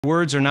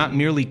Words are not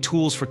merely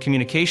tools for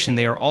communication,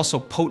 they are also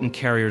potent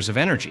carriers of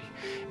energy.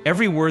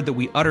 Every word that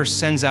we utter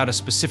sends out a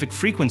specific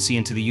frequency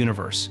into the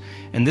universe,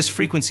 and this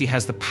frequency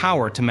has the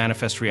power to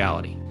manifest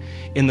reality.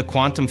 In the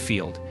quantum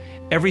field,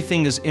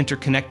 everything is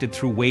interconnected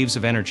through waves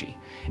of energy,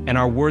 and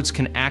our words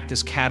can act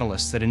as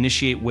catalysts that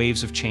initiate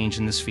waves of change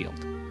in this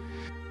field.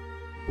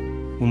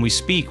 When we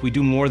speak, we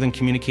do more than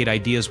communicate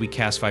ideas, we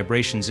cast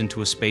vibrations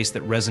into a space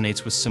that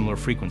resonates with similar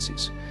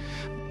frequencies.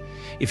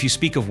 If you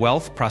speak of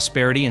wealth,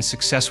 prosperity, and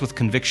success with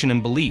conviction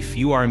and belief,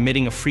 you are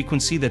emitting a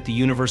frequency that the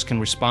universe can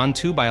respond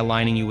to by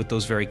aligning you with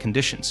those very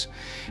conditions.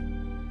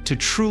 To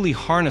truly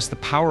harness the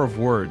power of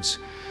words,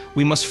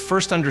 we must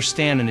first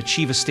understand and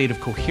achieve a state of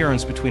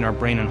coherence between our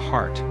brain and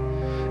heart.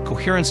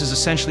 Coherence is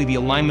essentially the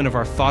alignment of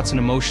our thoughts and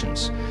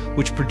emotions,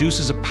 which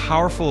produces a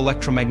powerful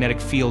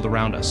electromagnetic field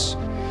around us.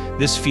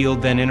 This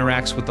field then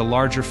interacts with the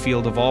larger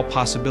field of all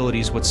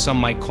possibilities, what some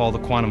might call the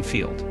quantum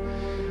field.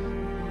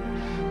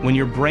 When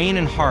your brain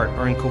and heart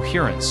are in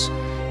coherence,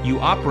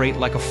 you operate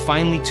like a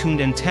finely tuned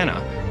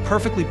antenna,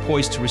 perfectly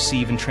poised to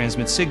receive and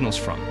transmit signals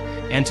from,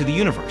 and to the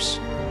universe.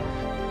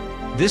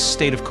 This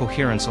state of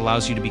coherence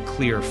allows you to be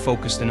clear,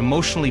 focused, and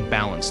emotionally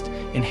balanced,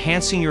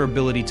 enhancing your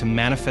ability to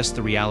manifest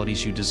the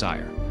realities you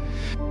desire.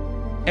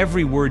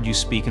 Every word you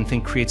speak and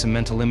think creates a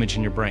mental image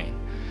in your brain.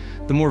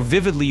 The more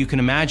vividly you can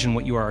imagine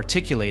what you are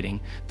articulating,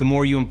 the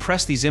more you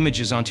impress these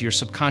images onto your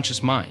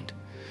subconscious mind.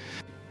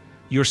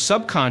 Your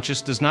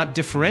subconscious does not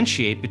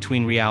differentiate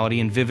between reality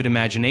and vivid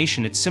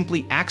imagination. It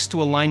simply acts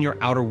to align your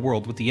outer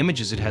world with the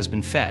images it has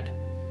been fed.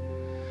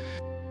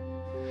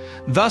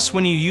 Thus,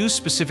 when you use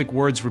specific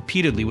words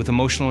repeatedly with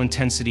emotional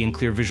intensity and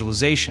clear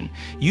visualization,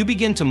 you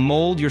begin to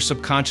mold your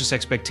subconscious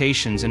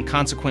expectations and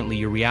consequently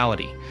your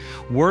reality.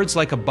 Words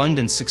like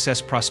abundance,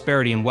 success,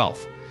 prosperity, and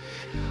wealth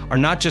are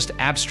not just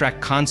abstract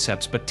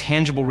concepts, but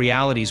tangible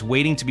realities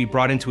waiting to be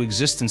brought into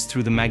existence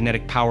through the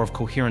magnetic power of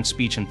coherent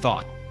speech and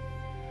thought.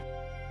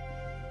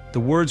 The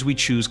words we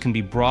choose can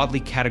be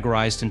broadly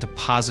categorized into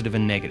positive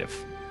and negative.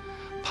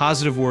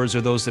 Positive words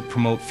are those that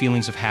promote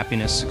feelings of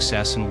happiness,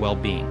 success, and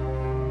well-being.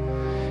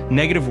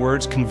 Negative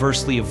words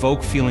conversely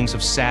evoke feelings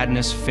of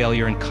sadness,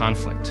 failure, and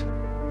conflict.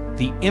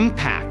 The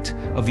impact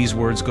of these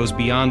words goes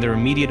beyond their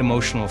immediate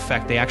emotional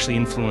effect. They actually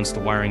influence the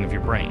wiring of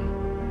your brain.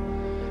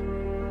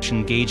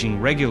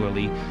 Engaging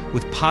regularly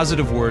with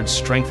positive words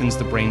strengthens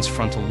the brain's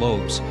frontal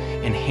lobes,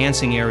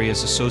 enhancing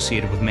areas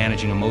associated with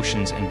managing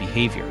emotions and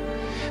behavior.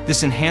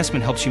 This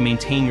enhancement helps you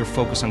maintain your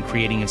focus on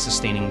creating and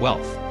sustaining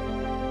wealth.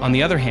 On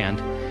the other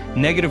hand,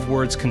 negative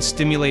words can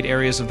stimulate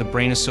areas of the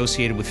brain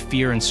associated with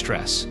fear and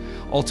stress,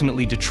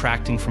 ultimately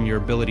detracting from your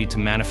ability to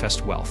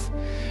manifest wealth.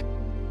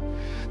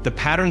 The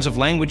patterns of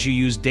language you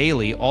use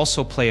daily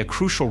also play a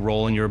crucial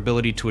role in your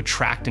ability to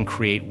attract and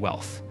create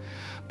wealth.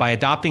 By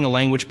adopting a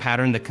language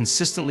pattern that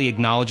consistently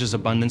acknowledges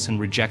abundance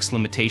and rejects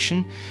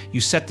limitation, you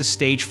set the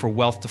stage for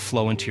wealth to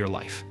flow into your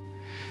life.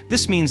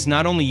 This means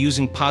not only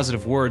using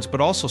positive words, but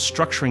also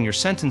structuring your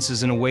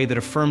sentences in a way that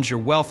affirms your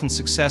wealth and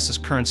success as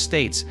current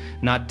states,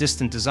 not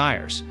distant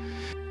desires.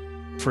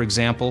 For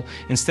example,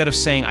 instead of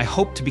saying, "I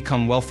hope to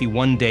become wealthy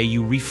one day,"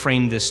 you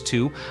reframe this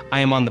to, "I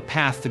am on the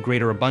path to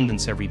greater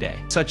abundance every day."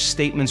 Such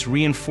statements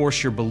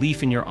reinforce your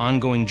belief in your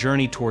ongoing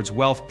journey towards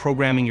wealth,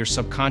 programming your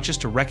subconscious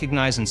to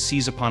recognize and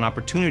seize upon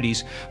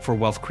opportunities for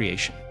wealth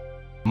creation.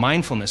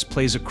 Mindfulness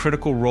plays a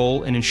critical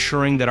role in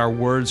ensuring that our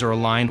words are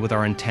aligned with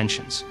our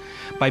intentions.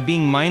 By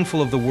being mindful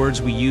of the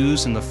words we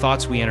use and the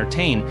thoughts we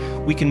entertain,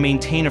 we can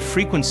maintain a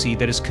frequency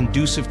that is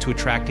conducive to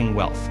attracting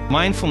wealth.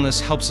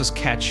 Mindfulness helps us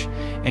catch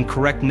and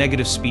correct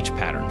negative speech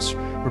patterns,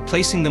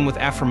 replacing them with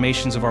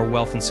affirmations of our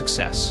wealth and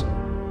success.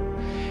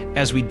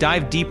 As we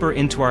dive deeper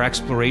into our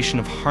exploration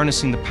of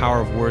harnessing the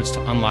power of words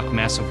to unlock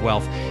massive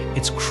wealth,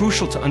 it's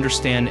crucial to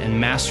understand and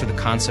master the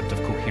concept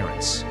of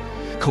coherence.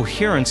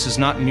 Coherence is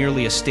not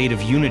merely a state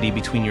of unity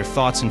between your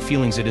thoughts and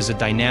feelings. It is a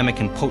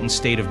dynamic and potent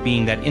state of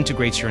being that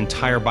integrates your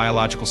entire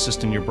biological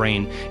system, your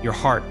brain, your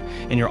heart,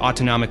 and your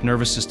autonomic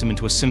nervous system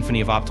into a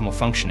symphony of optimal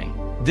functioning.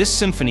 This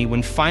symphony,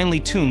 when finely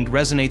tuned,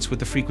 resonates with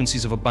the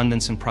frequencies of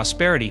abundance and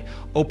prosperity,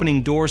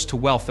 opening doors to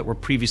wealth that were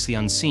previously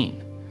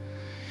unseen.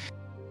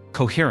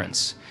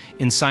 Coherence,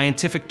 in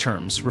scientific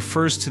terms,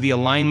 refers to the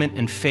alignment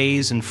and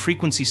phase and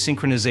frequency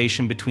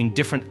synchronization between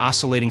different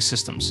oscillating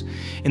systems.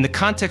 In the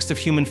context of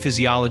human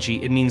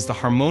physiology, it means the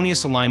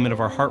harmonious alignment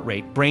of our heart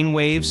rate, brain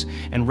waves,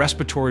 and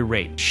respiratory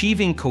rate.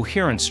 Achieving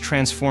coherence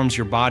transforms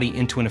your body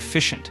into an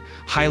efficient,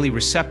 highly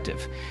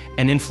receptive,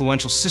 and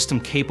influential system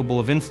capable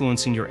of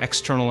influencing your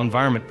external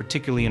environment,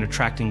 particularly in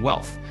attracting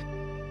wealth.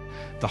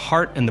 The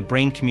heart and the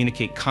brain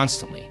communicate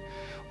constantly.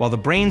 While the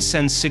brain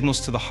sends signals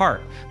to the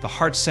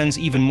heart sends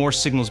even more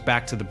signals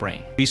back to the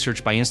brain.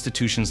 Research by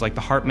institutions like the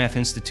HeartMath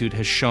Institute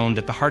has shown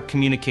that the heart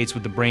communicates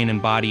with the brain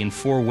and body in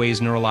 4 ways: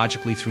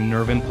 neurologically through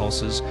nerve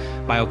impulses,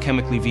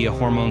 biochemically via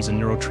hormones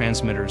and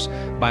neurotransmitters,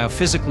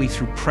 biophysically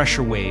through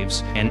pressure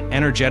waves, and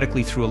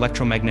energetically through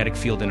electromagnetic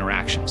field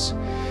interactions.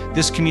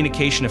 This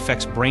communication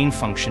affects brain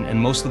function and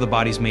most of the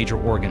body's major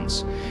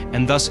organs,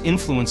 and thus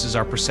influences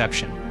our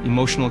perception,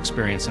 emotional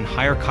experience, and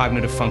higher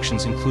cognitive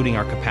functions, including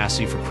our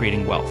capacity for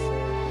creating wealth.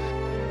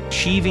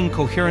 Achieving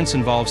coherence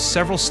involves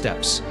several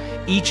steps,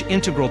 each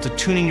integral to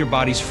tuning your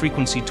body's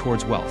frequency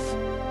towards wealth.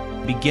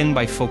 Begin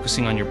by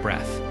focusing on your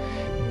breath.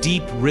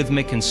 Deep,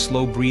 rhythmic, and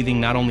slow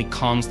breathing not only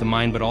calms the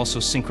mind but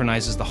also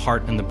synchronizes the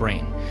heart and the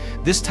brain.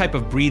 This type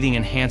of breathing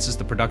enhances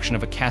the production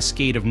of a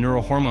cascade of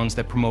neurohormones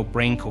that promote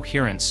brain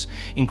coherence,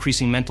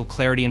 increasing mental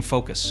clarity and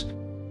focus.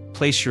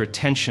 Place your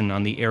attention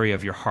on the area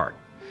of your heart.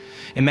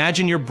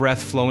 Imagine your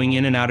breath flowing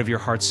in and out of your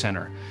heart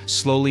center,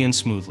 slowly and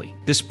smoothly.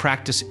 This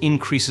practice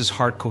increases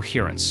heart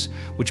coherence,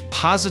 which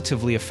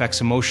positively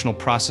affects emotional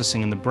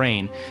processing in the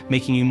brain,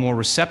 making you more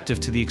receptive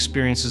to the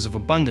experiences of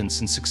abundance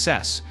and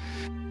success.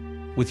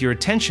 With your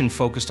attention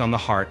focused on the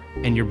heart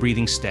and your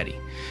breathing steady,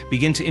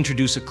 begin to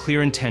introduce a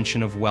clear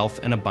intention of wealth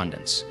and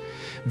abundance.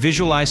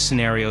 Visualize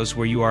scenarios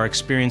where you are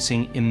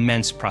experiencing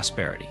immense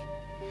prosperity.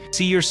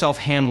 See yourself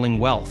handling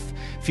wealth,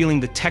 feeling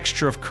the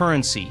texture of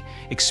currency,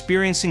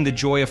 experiencing the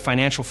joy of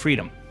financial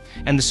freedom,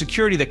 and the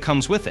security that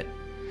comes with it.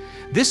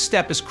 This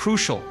step is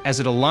crucial as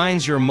it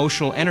aligns your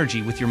emotional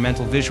energy with your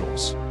mental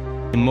visuals.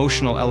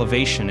 Emotional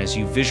elevation as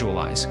you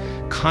visualize.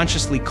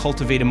 Consciously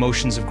cultivate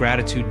emotions of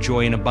gratitude,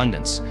 joy, and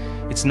abundance.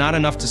 It's not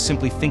enough to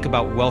simply think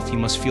about wealth, you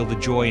must feel the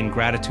joy and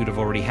gratitude of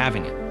already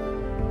having it.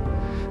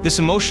 This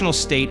emotional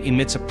state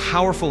emits a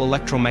powerful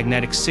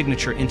electromagnetic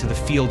signature into the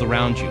field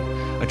around you,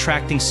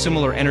 attracting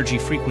similar energy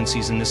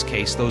frequencies, in this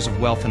case, those of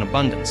wealth and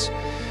abundance.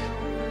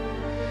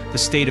 The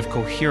state of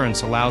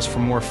coherence allows for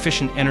more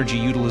efficient energy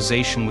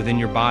utilization within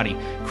your body,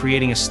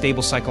 creating a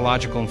stable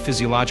psychological and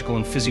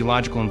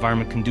physiological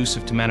environment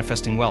conducive to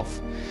manifesting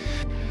wealth.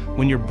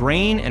 When your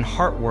brain and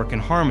heart work in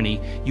harmony,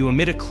 you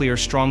emit a clear,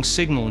 strong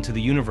signal into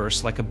the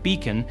universe like a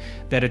beacon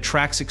that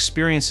attracts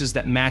experiences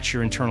that match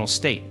your internal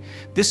state.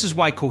 This is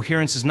why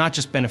coherence is not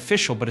just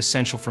beneficial but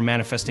essential for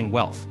manifesting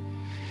wealth.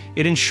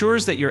 It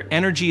ensures that your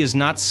energy is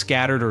not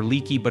scattered or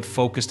leaky but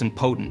focused and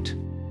potent.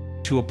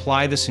 To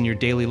apply this in your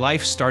daily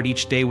life, start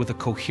each day with a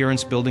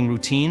coherence-building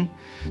routine.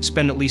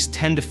 Spend at least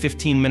 10 to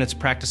 15 minutes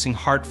practicing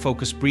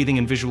heart-focused breathing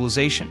and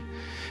visualization.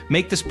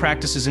 Make this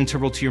practice as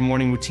integral to your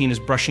morning routine as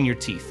brushing your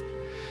teeth.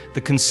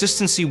 The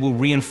consistency will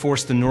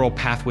reinforce the neural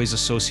pathways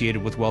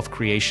associated with wealth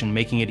creation,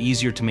 making it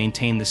easier to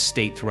maintain this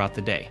state throughout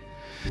the day.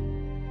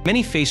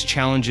 Many face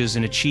challenges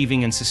in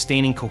achieving and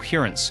sustaining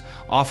coherence,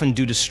 often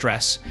due to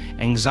stress,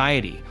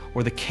 anxiety,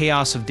 or the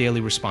chaos of daily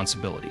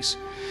responsibilities.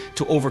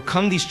 To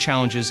overcome these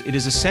challenges, it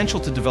is essential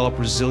to develop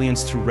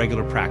resilience through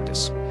regular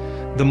practice.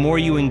 The more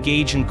you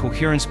engage in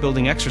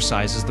coherence-building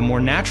exercises, the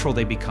more natural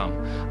they become,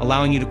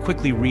 allowing you to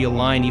quickly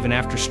realign even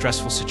after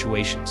stressful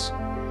situations.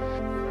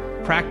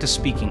 Practice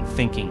speaking,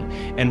 thinking,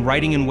 and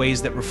writing in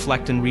ways that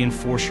reflect and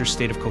reinforce your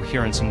state of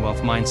coherence and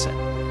wealth mindset.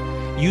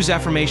 Use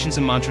affirmations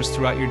and mantras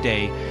throughout your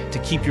day to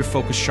keep your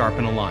focus sharp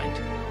and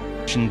aligned.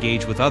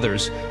 Engage with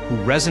others who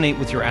resonate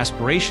with your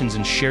aspirations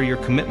and share your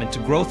commitment to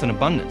growth and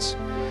abundance.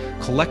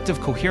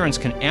 Collective coherence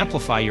can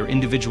amplify your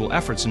individual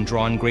efforts and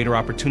draw in greater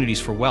opportunities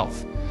for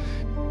wealth.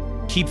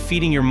 Keep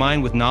feeding your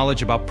mind with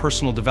knowledge about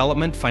personal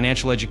development,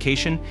 financial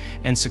education,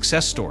 and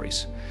success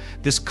stories.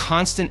 This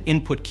constant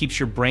input keeps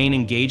your brain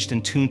engaged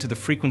and tuned to the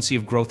frequency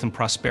of growth and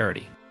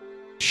prosperity.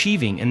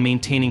 Achieving and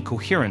maintaining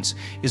coherence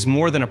is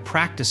more than a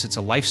practice, it's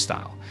a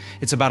lifestyle.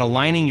 It's about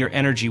aligning your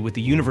energy with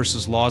the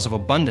universe's laws of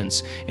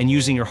abundance and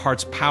using your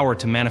heart's power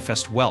to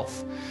manifest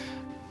wealth.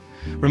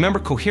 Remember,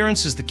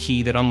 coherence is the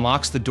key that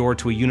unlocks the door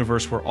to a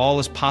universe where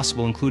all is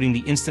possible, including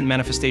the instant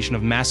manifestation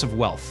of massive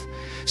wealth.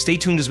 Stay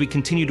tuned as we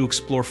continue to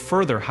explore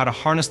further how to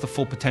harness the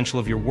full potential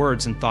of your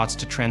words and thoughts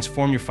to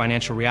transform your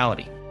financial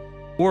reality.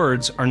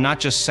 Words are not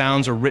just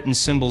sounds or written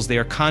symbols, they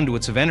are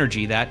conduits of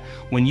energy that,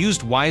 when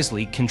used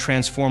wisely, can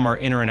transform our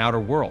inner and outer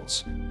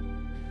worlds.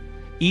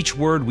 Each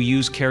word we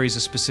use carries a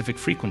specific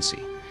frequency.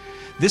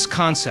 This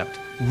concept,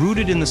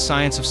 rooted in the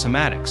science of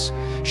somatics,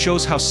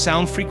 shows how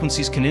sound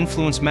frequencies can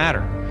influence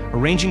matter,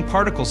 arranging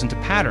particles into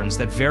patterns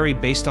that vary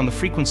based on the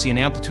frequency and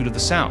amplitude of the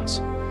sounds.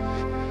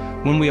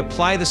 When we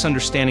apply this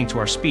understanding to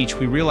our speech,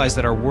 we realize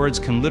that our words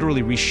can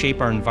literally reshape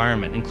our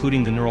environment,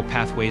 including the neural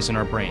pathways in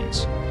our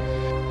brains.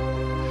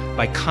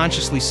 By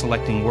consciously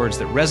selecting words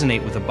that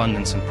resonate with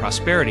abundance and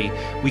prosperity,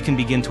 we can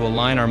begin to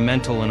align our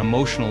mental and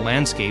emotional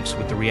landscapes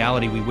with the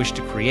reality we wish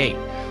to create.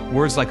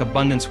 Words like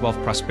abundance,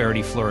 wealth,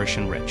 prosperity, flourish,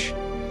 and rich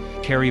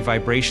carry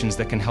vibrations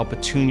that can help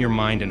attune your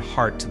mind and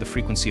heart to the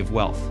frequency of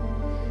wealth.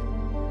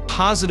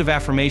 Positive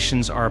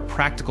affirmations are a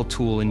practical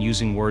tool in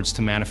using words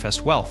to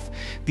manifest wealth.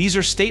 These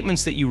are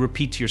statements that you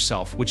repeat to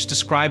yourself, which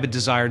describe a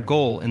desired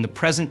goal in the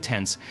present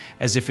tense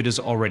as if it is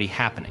already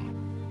happening.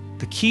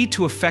 The key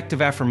to effective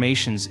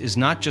affirmations is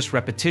not just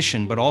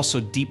repetition, but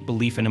also deep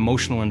belief and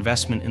emotional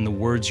investment in the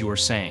words you are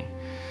saying.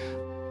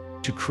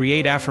 To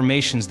create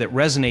affirmations that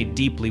resonate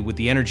deeply with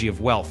the energy of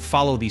wealth,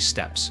 follow these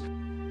steps.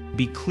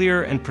 Be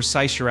clear and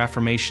precise. Your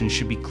affirmations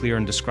should be clear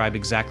and describe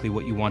exactly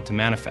what you want to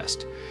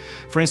manifest.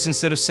 For instance,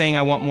 instead of saying,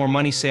 "I want more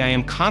money," say, "I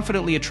am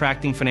confidently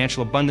attracting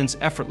financial abundance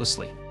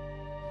effortlessly."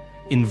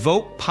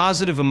 Invoke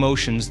positive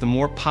emotions. The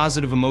more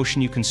positive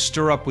emotion you can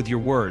stir up with your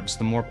words,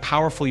 the more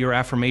powerful your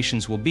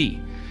affirmations will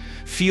be.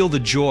 Feel the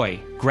joy,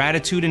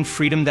 gratitude, and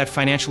freedom that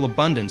financial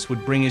abundance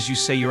would bring as you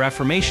say your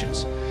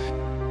affirmations.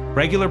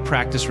 Regular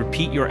practice,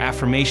 repeat your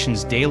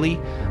affirmations daily,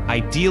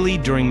 ideally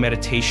during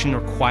meditation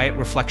or quiet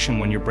reflection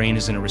when your brain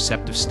is in a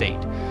receptive state,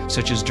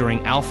 such as during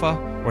alpha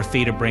or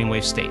theta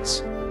brainwave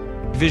states.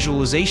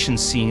 Visualization,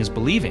 seeing is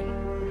believing.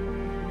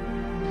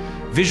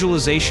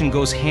 Visualization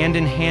goes hand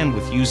in hand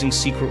with using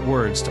secret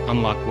words to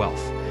unlock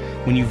wealth.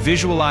 When you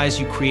visualize,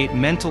 you create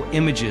mental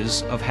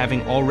images of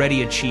having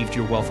already achieved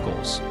your wealth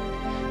goals.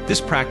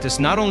 This practice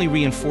not only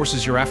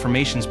reinforces your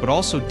affirmations, but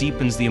also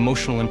deepens the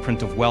emotional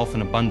imprint of wealth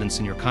and abundance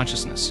in your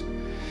consciousness.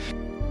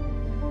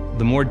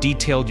 The more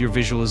detailed your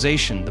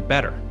visualization, the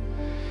better.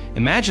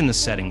 Imagine the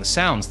setting, the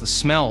sounds, the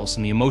smells,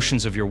 and the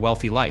emotions of your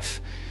wealthy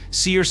life.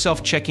 See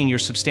yourself checking your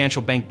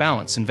substantial bank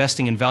balance,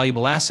 investing in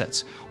valuable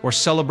assets, or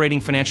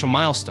celebrating financial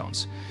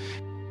milestones.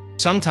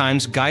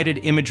 Sometimes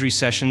guided imagery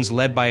sessions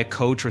led by a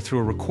coach or through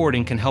a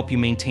recording can help you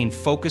maintain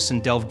focus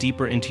and delve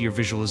deeper into your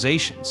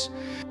visualizations.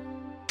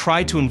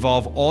 Try to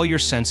involve all your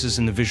senses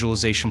in the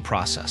visualization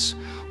process.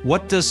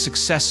 What does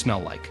success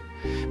smell like?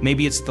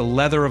 Maybe it's the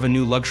leather of a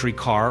new luxury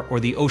car or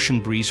the ocean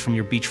breeze from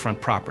your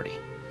beachfront property.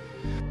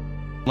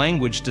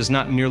 Language does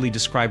not merely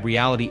describe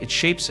reality, it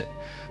shapes it.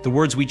 The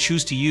words we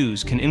choose to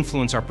use can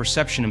influence our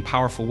perception in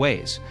powerful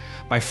ways.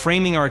 By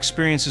framing our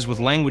experiences with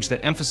language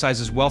that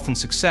emphasizes wealth and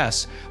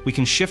success, we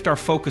can shift our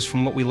focus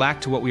from what we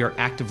lack to what we are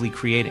actively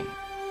creating.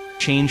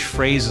 Change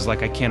phrases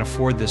like "I can't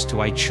afford this"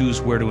 to "I choose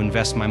where to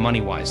invest my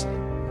money wisely."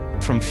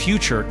 From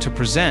future to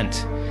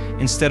present,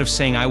 instead of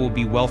saying "I will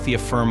be wealthy,"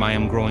 affirm "I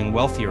am growing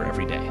wealthier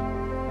every day."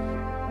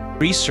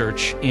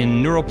 Research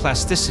in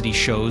neuroplasticity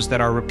shows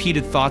that our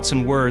repeated thoughts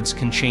and words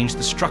can change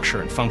the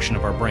structure and function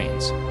of our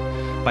brains.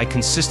 By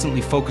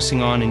consistently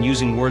focusing on and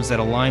using words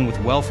that align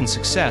with wealth and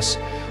success,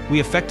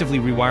 we effectively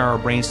rewire our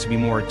brains to be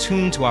more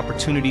attuned to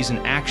opportunities and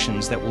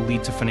actions that will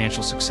lead to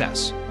financial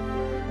success.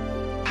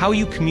 How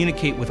you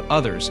communicate with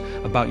others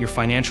about your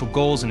financial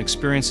goals and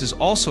experiences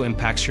also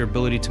impacts your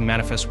ability to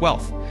manifest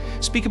wealth.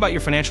 Speak about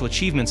your financial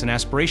achievements and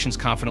aspirations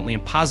confidently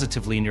and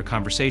positively in your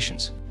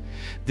conversations.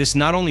 This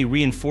not only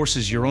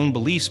reinforces your own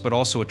beliefs, but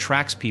also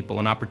attracts people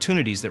and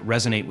opportunities that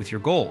resonate with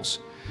your goals.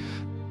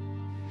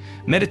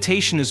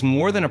 Meditation is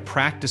more than a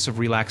practice of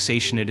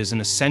relaxation. It is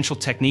an essential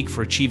technique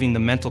for achieving the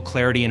mental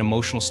clarity and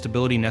emotional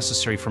stability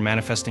necessary for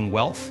manifesting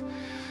wealth.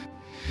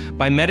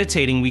 By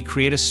meditating, we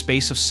create a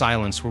space of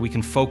silence where we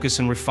can focus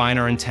and refine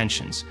our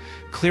intentions,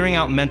 clearing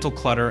out mental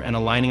clutter and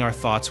aligning our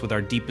thoughts with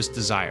our deepest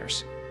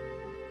desires.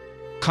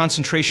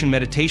 Concentration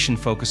meditation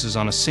focuses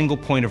on a single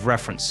point of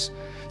reference,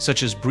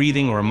 such as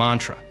breathing or a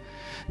mantra.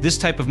 This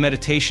type of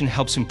meditation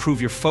helps improve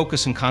your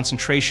focus and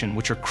concentration,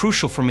 which are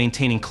crucial for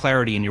maintaining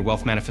clarity in your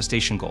wealth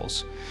manifestation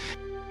goals.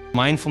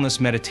 Mindfulness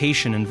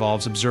meditation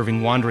involves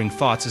observing wandering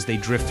thoughts as they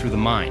drift through the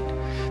mind.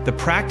 The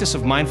practice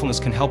of mindfulness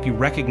can help you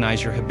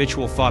recognize your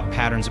habitual thought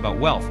patterns about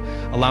wealth,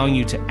 allowing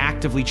you to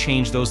actively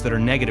change those that are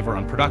negative or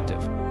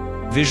unproductive.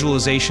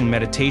 Visualization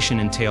meditation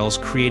entails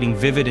creating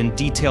vivid and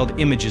detailed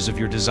images of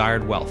your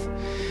desired wealth.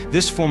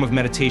 This form of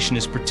meditation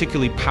is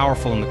particularly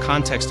powerful in the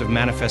context of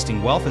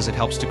manifesting wealth, as it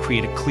helps to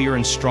create a clear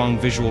and strong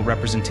visual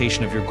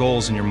representation of your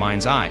goals in your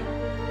mind's eye.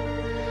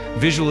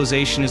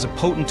 Visualization is a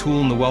potent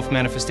tool in the wealth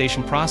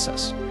manifestation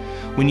process.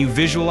 When you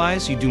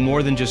visualize, you do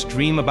more than just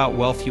dream about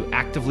wealth, you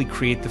actively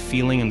create the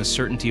feeling and the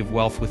certainty of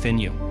wealth within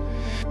you.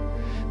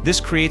 This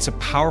creates a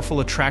powerful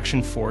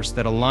attraction force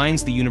that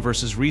aligns the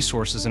universe's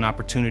resources and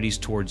opportunities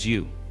towards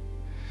you.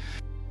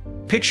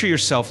 Picture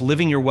yourself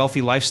living your wealthy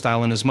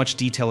lifestyle in as much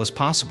detail as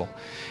possible.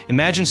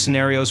 Imagine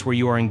scenarios where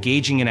you are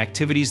engaging in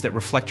activities that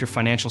reflect your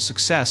financial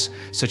success,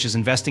 such as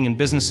investing in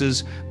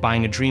businesses,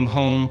 buying a dream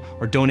home,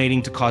 or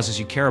donating to causes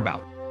you care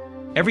about.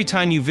 Every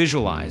time you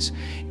visualize,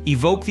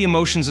 evoke the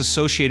emotions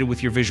associated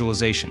with your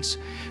visualizations.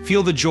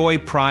 Feel the joy,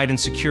 pride, and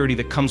security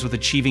that comes with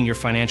achieving your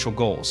financial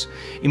goals.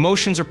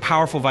 Emotions are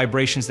powerful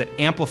vibrations that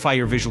amplify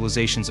your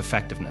visualization's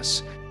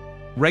effectiveness.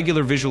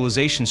 Regular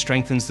visualization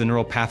strengthens the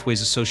neural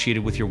pathways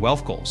associated with your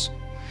wealth goals.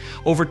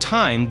 Over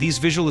time, these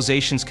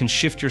visualizations can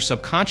shift your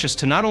subconscious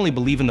to not only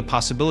believe in the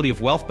possibility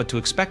of wealth, but to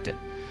expect it.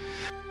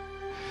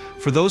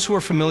 For those who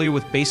are familiar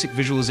with basic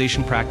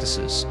visualization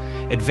practices,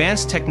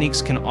 advanced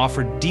techniques can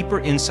offer deeper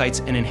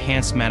insights and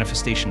enhanced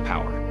manifestation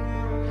power.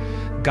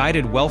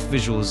 Guided wealth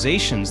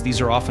visualizations,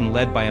 these are often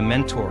led by a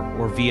mentor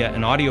or via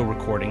an audio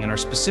recording and are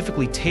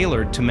specifically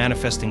tailored to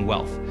manifesting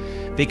wealth.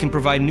 They can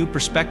provide new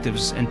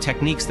perspectives and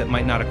techniques that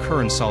might not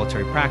occur in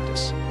solitary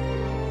practice.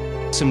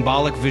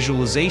 Symbolic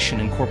visualization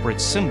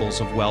incorporates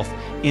symbols of wealth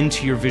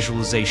into your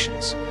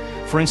visualizations.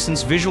 For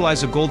instance,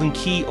 visualize a golden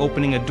key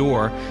opening a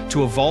door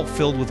to a vault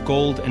filled with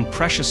gold and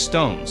precious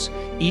stones,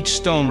 each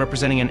stone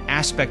representing an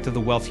aspect of the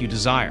wealth you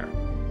desire.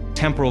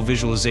 Temporal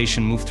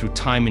visualization, move through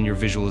time in your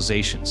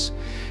visualizations.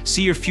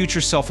 See your future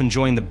self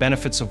enjoying the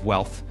benefits of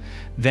wealth,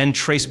 then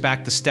trace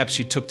back the steps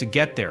you took to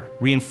get there,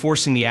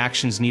 reinforcing the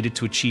actions needed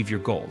to achieve your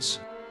goals.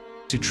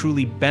 To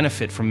truly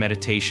benefit from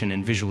meditation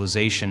and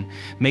visualization,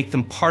 make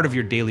them part of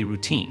your daily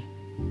routine.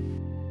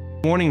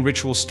 Morning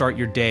rituals start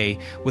your day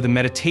with a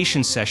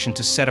meditation session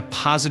to set a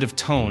positive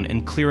tone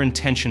and clear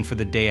intention for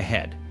the day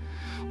ahead.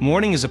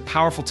 Morning is a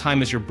powerful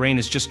time as your brain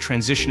is just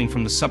transitioning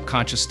from the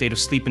subconscious state of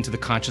sleep into the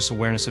conscious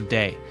awareness of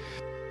day.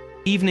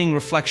 Evening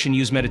reflection: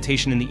 use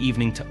meditation in the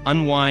evening to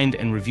unwind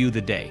and review the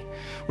day.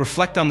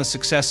 Reflect on the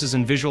successes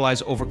and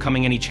visualize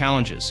overcoming any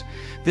challenges.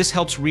 This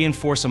helps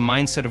reinforce a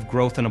mindset of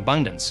growth and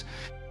abundance.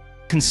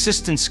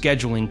 Consistent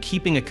scheduling: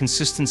 keeping a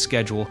consistent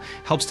schedule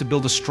helps to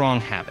build a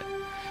strong habit.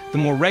 The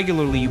more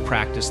regularly you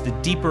practice, the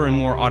deeper and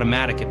more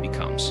automatic it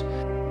becomes.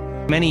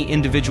 Many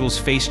individuals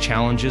face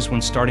challenges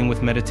when starting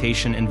with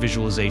meditation and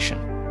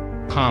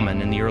visualization,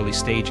 common in the early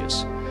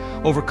stages.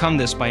 Overcome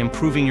this by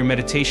improving your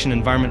meditation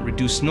environment,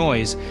 reduce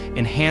noise,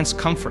 enhance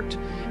comfort,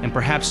 and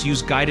perhaps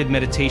use guided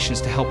meditations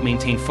to help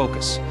maintain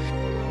focus.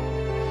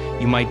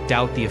 You might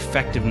doubt the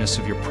effectiveness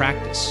of your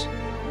practice.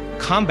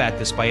 Combat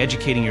this by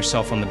educating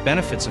yourself on the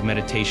benefits of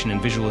meditation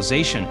and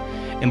visualization,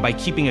 and by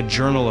keeping a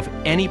journal of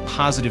any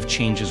positive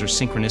changes or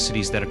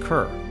synchronicities that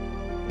occur.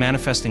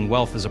 Manifesting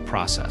wealth is a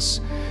process.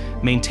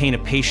 Maintain a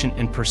patient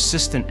and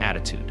persistent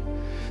attitude.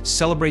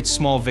 Celebrate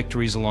small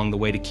victories along the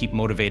way to keep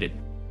motivated.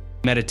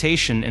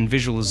 Meditation and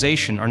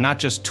visualization are not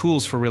just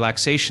tools for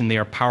relaxation, they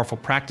are powerful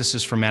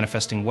practices for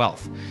manifesting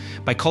wealth.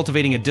 By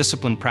cultivating a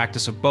disciplined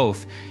practice of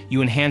both,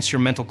 you enhance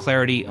your mental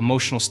clarity,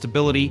 emotional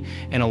stability,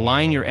 and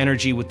align your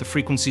energy with the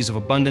frequencies of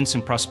abundance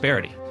and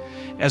prosperity.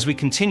 As we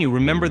continue,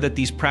 remember that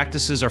these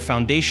practices are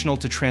foundational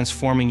to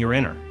transforming your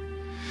inner.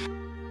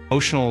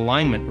 Emotional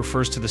alignment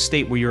refers to the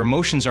state where your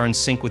emotions are in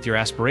sync with your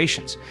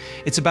aspirations.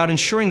 It's about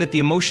ensuring that the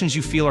emotions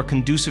you feel are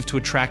conducive to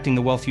attracting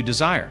the wealth you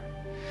desire.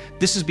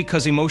 This is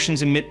because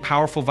emotions emit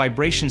powerful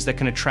vibrations that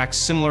can attract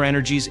similar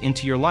energies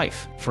into your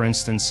life. For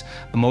instance,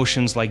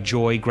 emotions like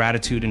joy,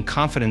 gratitude, and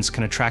confidence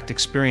can attract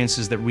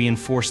experiences that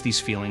reinforce these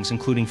feelings,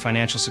 including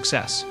financial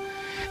success.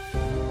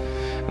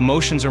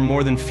 Emotions are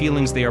more than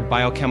feelings, they are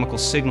biochemical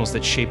signals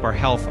that shape our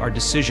health, our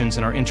decisions,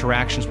 and our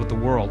interactions with the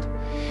world.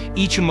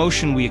 Each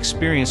emotion we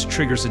experience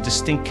triggers a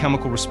distinct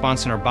chemical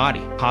response in our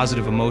body.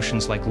 Positive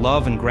emotions like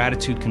love and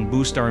gratitude can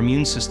boost our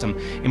immune system,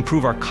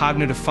 improve our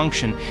cognitive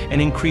function,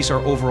 and increase our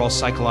overall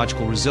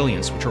psychological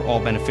resilience, which are all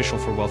beneficial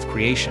for wealth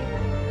creation.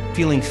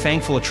 Feeling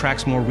thankful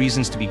attracts more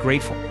reasons to be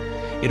grateful.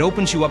 It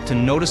opens you up to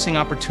noticing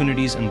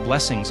opportunities and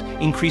blessings,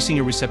 increasing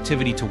your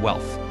receptivity to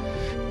wealth.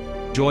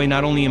 Joy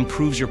not only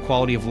improves your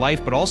quality of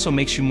life, but also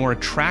makes you more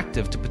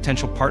attractive to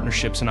potential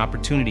partnerships and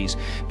opportunities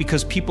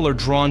because people are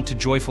drawn to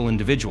joyful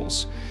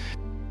individuals.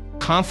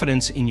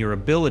 Confidence in your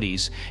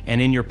abilities and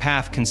in your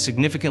path can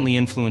significantly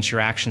influence your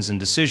actions and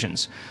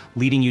decisions,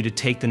 leading you to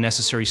take the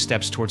necessary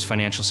steps towards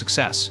financial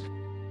success.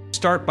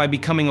 Start by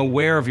becoming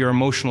aware of your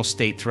emotional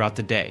state throughout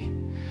the day.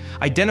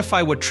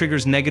 Identify what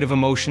triggers negative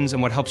emotions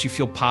and what helps you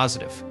feel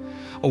positive.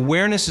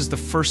 Awareness is the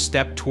first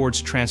step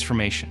towards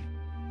transformation.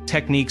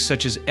 Techniques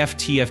such as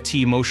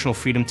FTFT, emotional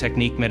freedom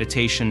technique,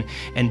 meditation,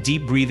 and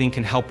deep breathing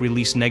can help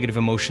release negative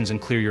emotions and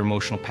clear your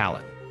emotional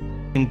palette.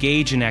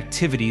 Engage in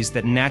activities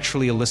that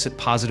naturally elicit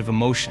positive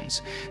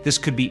emotions. This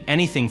could be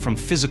anything from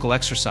physical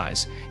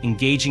exercise,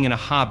 engaging in a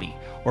hobby,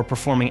 or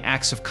performing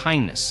acts of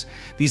kindness.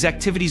 These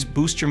activities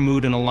boost your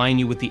mood and align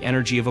you with the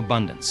energy of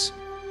abundance.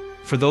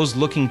 For those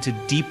looking to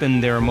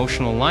deepen their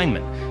emotional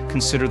alignment,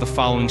 consider the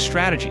following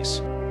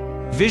strategies.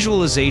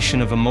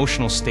 Visualization of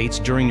emotional states.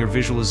 During your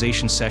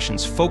visualization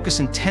sessions,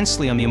 focus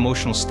intensely on the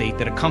emotional state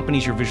that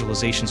accompanies your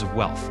visualizations of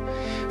wealth.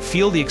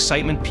 Feel the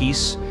excitement,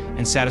 peace,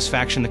 and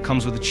satisfaction that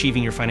comes with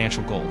achieving your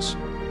financial goals.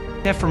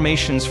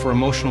 Affirmations for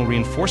emotional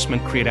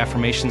reinforcement. Create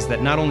affirmations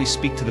that not only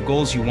speak to the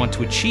goals you want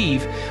to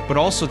achieve, but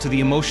also to the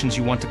emotions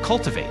you want to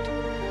cultivate.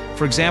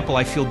 For example,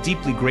 I feel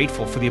deeply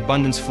grateful for the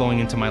abundance flowing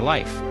into my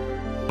life.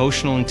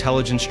 Emotional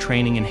intelligence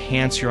training.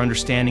 Enhance your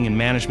understanding and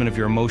management of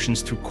your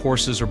emotions through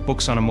courses or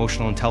books on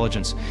emotional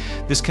intelligence.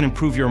 This can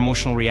improve your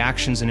emotional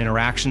reactions and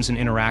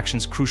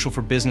interactions crucial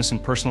for business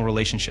and personal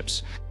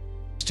relationships.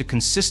 To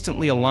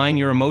consistently align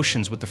your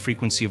emotions with the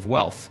frequency of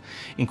wealth,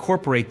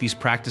 incorporate these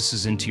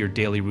practices into your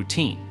daily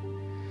routine.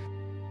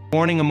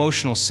 Morning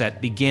emotional set.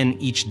 Begin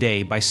each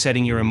day by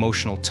setting your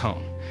emotional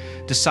tone.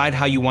 Decide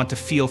how you want to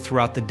feel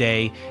throughout the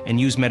day and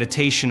use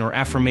meditation or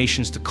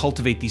affirmations to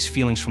cultivate these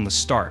feelings from the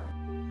start.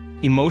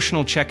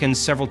 Emotional check-ins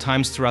several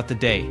times throughout the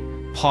day.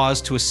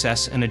 Pause to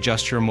assess and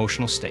adjust your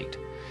emotional state.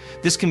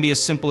 This can be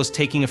as simple as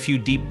taking a few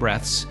deep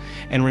breaths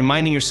and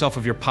reminding yourself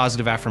of your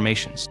positive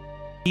affirmations.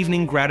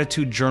 Evening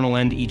gratitude journal.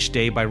 End each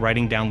day by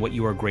writing down what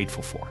you are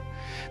grateful for.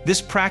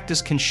 This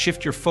practice can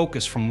shift your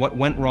focus from what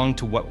went wrong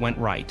to what went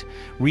right,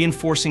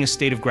 reinforcing a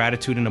state of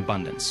gratitude and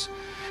abundance.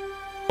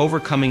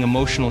 Overcoming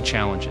emotional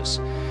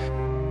challenges.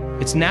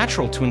 It's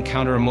natural to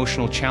encounter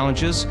emotional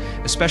challenges,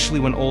 especially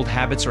when old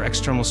habits or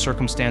external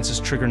circumstances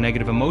trigger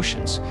negative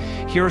emotions.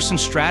 Here are some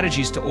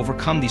strategies to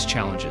overcome these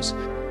challenges.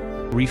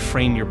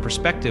 Reframe your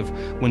perspective.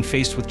 When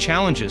faced with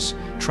challenges,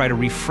 try to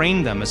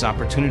reframe them as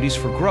opportunities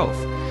for growth.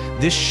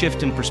 This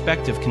shift in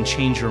perspective can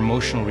change your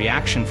emotional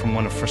reaction from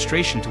one of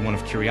frustration to one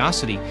of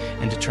curiosity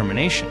and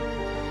determination.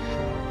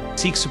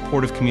 Seek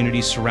supportive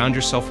communities. Surround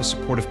yourself with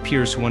supportive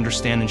peers who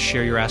understand and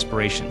share your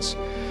aspirations.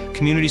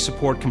 Community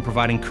support can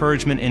provide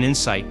encouragement and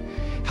insight,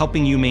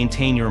 helping you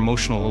maintain your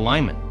emotional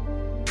alignment.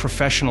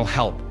 professional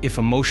help. If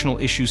emotional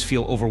issues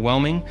feel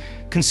overwhelming,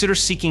 consider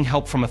seeking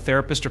help from a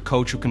therapist or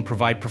coach who can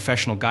provide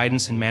professional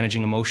guidance in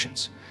managing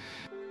emotions.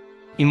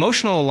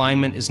 Emotional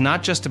alignment is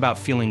not just about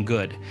feeling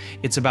good,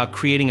 it's about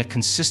creating a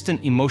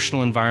consistent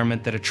emotional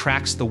environment that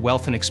attracts the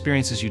wealth and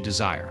experiences you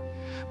desire.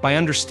 By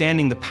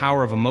understanding the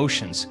power of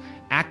emotions,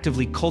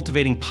 actively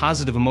cultivating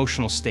positive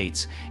emotional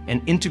states,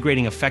 and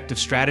integrating effective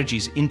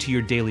strategies into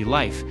your daily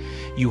life,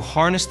 you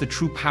harness the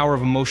true power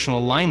of emotional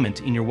alignment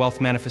in your wealth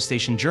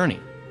manifestation journey.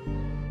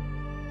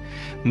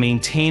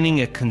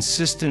 Maintaining a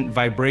consistent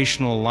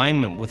vibrational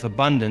alignment with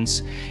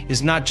abundance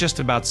is not just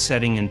about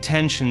setting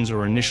intentions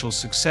or initial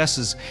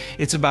successes,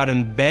 it's about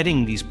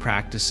embedding these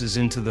practices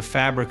into the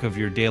fabric of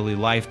your daily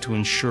life to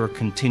ensure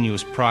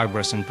continuous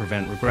progress and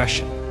prevent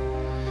regression.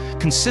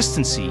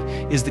 Consistency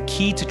is the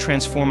key to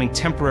transforming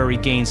temporary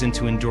gains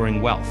into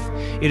enduring wealth.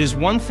 It is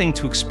one thing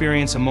to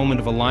experience a moment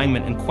of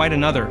alignment and quite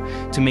another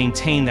to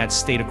maintain that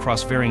state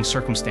across varying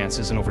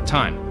circumstances and over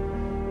time.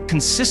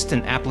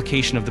 Consistent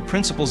application of the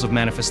principles of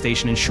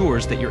manifestation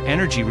ensures that your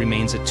energy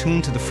remains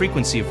attuned to the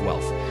frequency of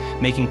wealth,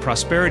 making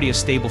prosperity a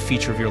stable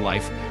feature of your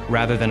life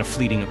rather than a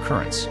fleeting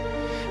occurrence.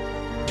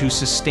 To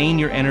sustain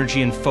your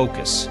energy and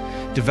focus,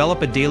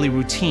 develop a daily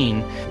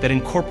routine that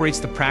incorporates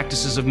the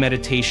practices of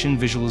meditation,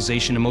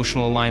 visualization,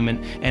 emotional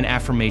alignment, and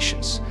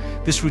affirmations.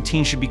 This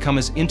routine should become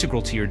as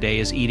integral to your day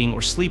as eating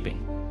or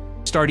sleeping.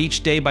 Start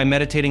each day by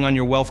meditating on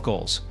your wealth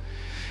goals.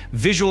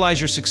 Visualize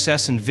your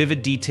success in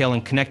vivid detail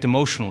and connect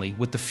emotionally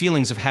with the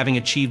feelings of having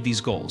achieved these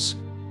goals.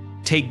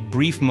 Take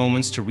brief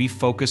moments to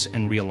refocus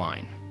and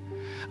realign.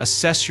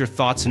 Assess your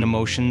thoughts and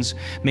emotions,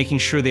 making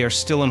sure they are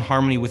still in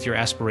harmony with your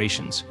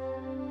aspirations.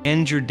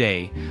 End your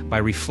day by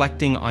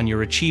reflecting on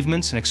your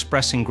achievements and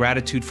expressing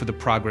gratitude for the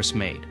progress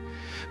made.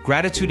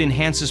 Gratitude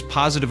enhances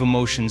positive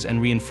emotions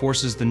and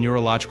reinforces the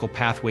neurological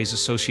pathways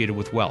associated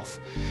with wealth.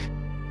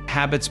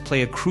 Habits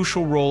play a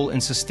crucial role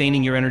in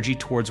sustaining your energy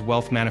towards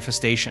wealth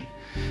manifestation.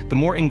 The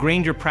more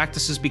ingrained your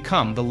practices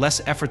become, the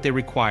less effort they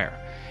require,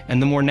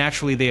 and the more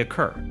naturally they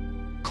occur.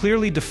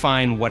 Clearly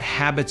define what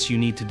habits you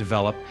need to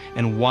develop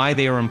and why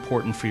they are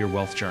important for your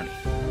wealth journey.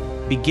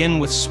 Begin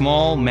with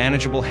small,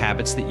 manageable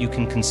habits that you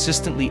can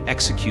consistently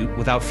execute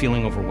without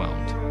feeling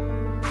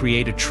overwhelmed.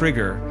 Create a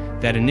trigger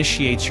that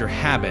initiates your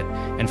habit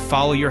and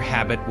follow your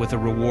habit with a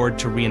reward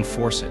to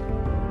reinforce it.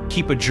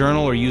 Keep a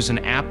journal or use an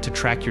app to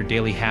track your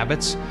daily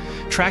habits.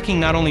 Tracking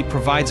not only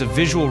provides a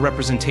visual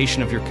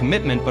representation of your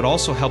commitment, but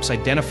also helps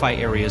identify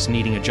areas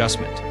needing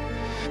adjustment.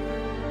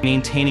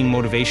 Maintaining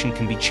motivation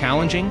can be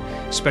challenging,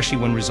 especially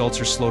when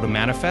results are slow to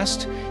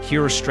manifest.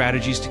 Here are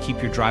strategies to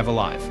keep your drive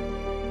alive.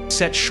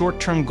 Set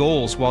short-term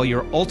goals. While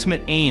your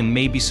ultimate aim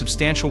may be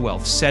substantial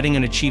wealth, setting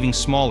and achieving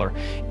smaller,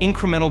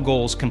 incremental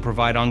goals can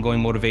provide ongoing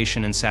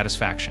motivation and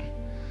satisfaction.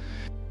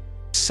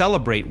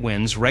 Celebrate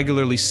wins.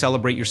 Regularly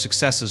celebrate your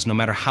successes, no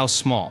matter how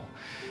small.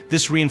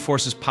 This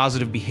reinforces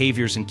positive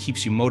behaviors and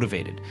keeps you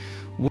motivated.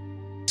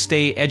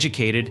 Stay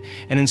educated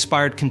and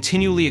inspired.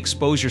 Continually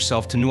expose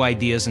yourself to new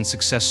ideas and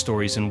success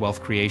stories in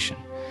wealth creation.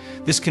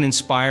 This can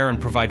inspire and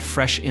provide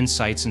fresh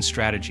insights and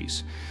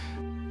strategies.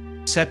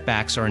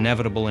 Setbacks are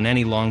inevitable in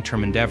any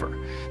long-term endeavor.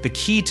 The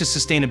key to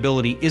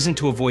sustainability isn't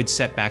to avoid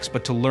setbacks,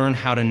 but to learn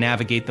how to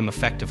navigate them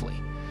effectively.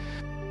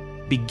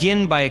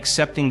 Begin by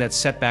accepting that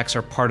setbacks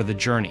are part of the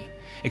journey.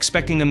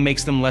 Expecting them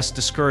makes them less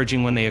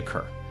discouraging when they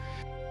occur.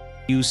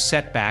 Use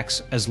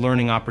setbacks as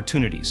learning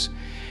opportunities.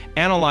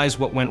 Analyze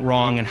what went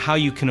wrong and how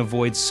you can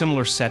avoid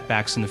similar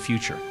setbacks in the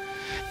future.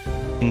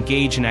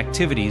 Engage in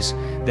activities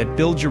that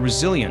build your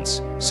resilience,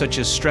 such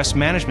as stress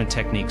management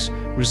techniques,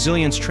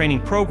 resilience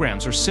training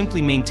programs, or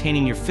simply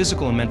maintaining your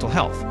physical and mental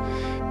health.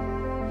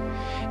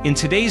 In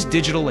today's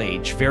digital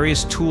age,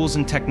 various tools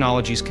and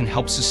technologies can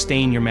help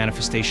sustain your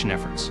manifestation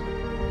efforts.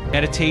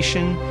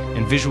 Meditation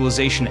and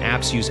visualization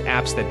apps use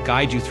apps that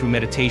guide you through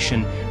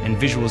meditation and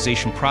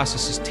visualization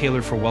processes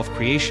tailored for wealth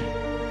creation.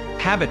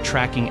 Habit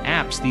tracking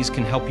apps, these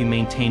can help you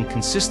maintain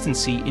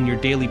consistency in your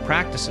daily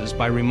practices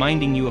by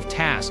reminding you of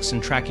tasks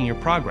and tracking your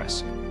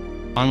progress.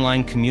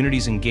 Online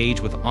communities engage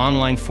with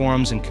online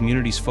forums and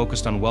communities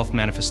focused on wealth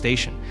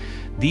manifestation.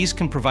 These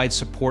can provide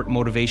support,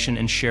 motivation,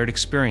 and shared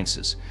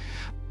experiences.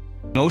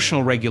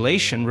 Emotional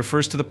regulation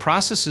refers to the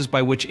processes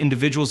by which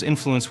individuals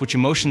influence which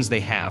emotions they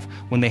have,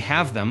 when they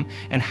have them,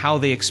 and how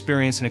they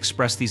experience and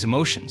express these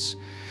emotions.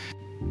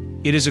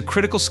 It is a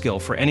critical skill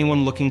for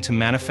anyone looking to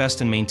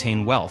manifest and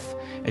maintain wealth,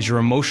 as your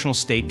emotional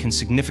state can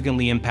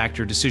significantly impact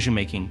your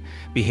decision-making,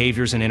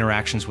 behaviors, and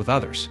interactions with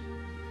others.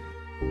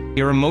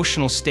 Your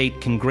emotional state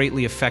can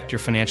greatly affect your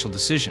financial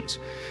decisions.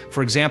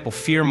 For example,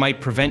 fear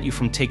might prevent you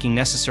from taking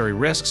necessary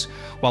risks,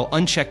 while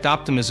unchecked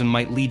optimism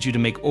might lead you to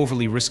make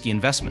overly risky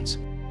investments.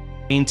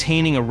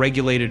 Maintaining a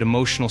regulated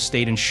emotional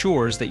state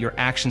ensures that your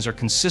actions are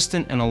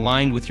consistent and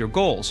aligned with your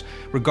goals,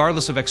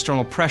 regardless of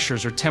external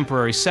pressures or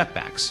temporary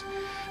setbacks.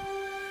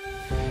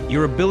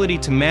 Your ability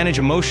to manage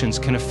emotions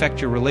can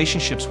affect your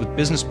relationships with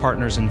business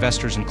partners,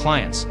 investors, and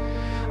clients.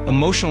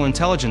 Emotional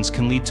intelligence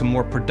can lead to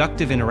more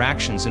productive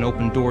interactions and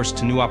open doors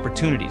to new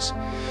opportunities.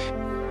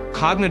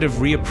 Cognitive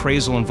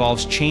reappraisal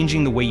involves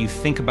changing the way you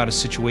think about a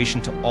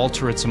situation to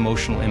alter its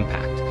emotional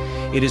impact.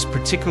 It is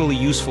particularly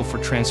useful for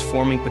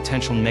transforming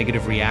potential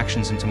negative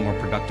reactions into more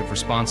productive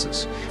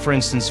responses. For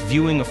instance,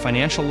 viewing a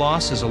financial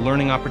loss as a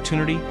learning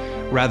opportunity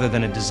rather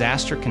than a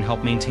disaster can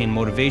help maintain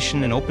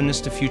motivation and openness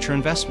to future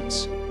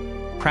investments.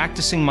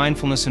 Practicing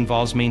mindfulness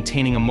involves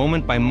maintaining a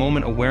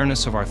moment-by-moment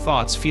awareness of our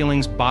thoughts,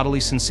 feelings, bodily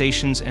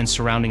sensations, and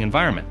surrounding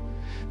environment.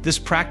 This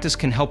practice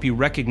can help you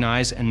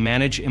recognize and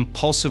manage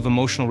impulsive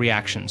emotional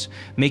reactions,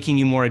 making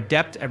you more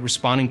adept at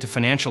responding to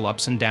financial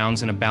ups and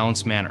downs in a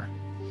balanced manner.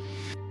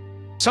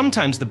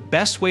 Sometimes the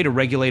best way to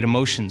regulate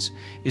emotions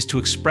is to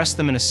express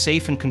them in a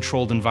safe and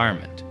controlled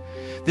environment.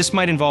 This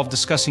might involve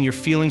discussing your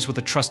feelings with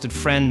a trusted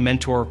friend,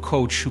 mentor, or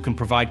coach who can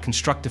provide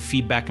constructive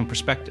feedback and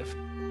perspective.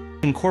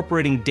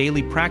 Incorporating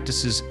daily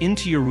practices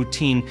into your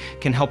routine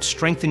can help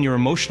strengthen your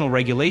emotional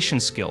regulation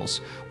skills,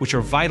 which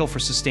are vital for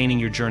sustaining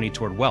your journey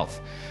toward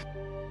wealth.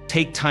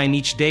 Take time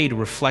each day to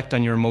reflect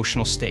on your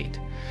emotional state.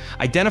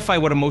 Identify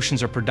what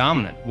emotions are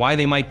predominant, why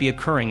they might be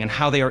occurring, and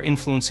how they are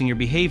influencing your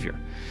behavior.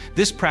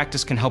 This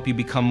practice can help you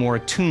become more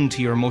attuned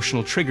to your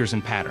emotional triggers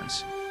and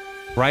patterns.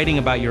 Writing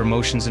about your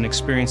emotions and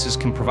experiences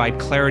can provide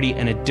clarity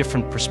and a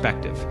different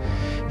perspective.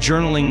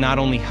 Journaling not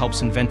only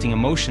helps in venting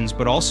emotions,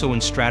 but also in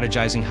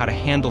strategizing how to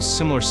handle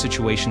similar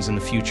situations in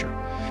the future.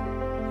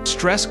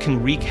 Stress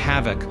can wreak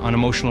havoc on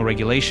emotional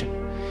regulation.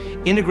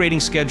 Integrating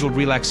scheduled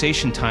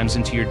relaxation times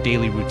into your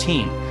daily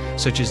routine,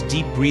 such as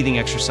deep breathing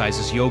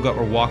exercises, yoga,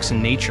 or walks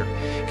in nature,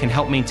 can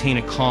help maintain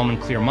a calm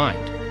and clear mind.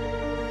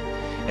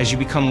 As you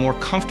become more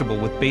comfortable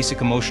with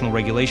basic emotional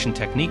regulation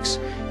techniques,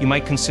 you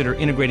might consider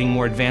integrating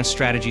more advanced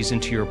strategies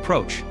into your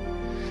approach.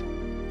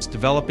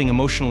 Developing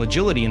emotional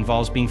agility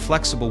involves being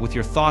flexible with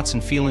your thoughts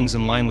and feelings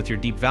in line with your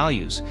deep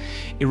values.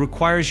 It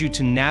requires you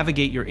to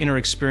navigate your inner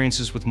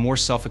experiences with more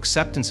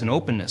self-acceptance and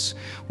openness,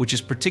 which is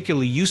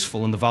particularly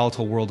useful in the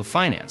volatile world of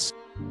finance.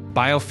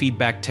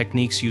 Biofeedback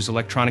techniques use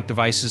electronic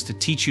devices to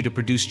teach you to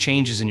produce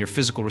changes in your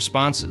physical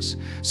responses,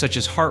 such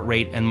as heart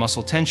rate and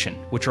muscle tension,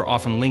 which are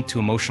often linked to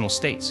emotional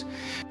states.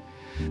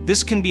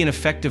 This can be an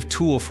effective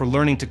tool for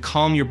learning to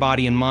calm your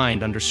body and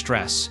mind under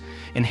stress,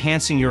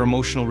 enhancing your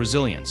emotional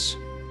resilience.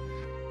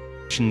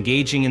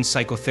 Engaging in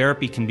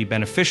psychotherapy can be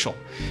beneficial,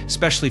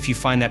 especially if you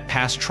find that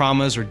past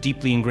traumas or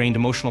deeply ingrained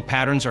emotional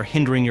patterns are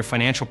hindering your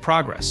financial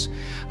progress.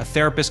 A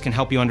therapist can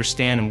help you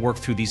understand and work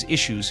through these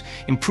issues,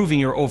 improving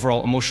your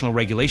overall emotional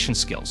regulation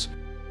skills.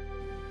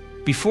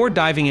 Before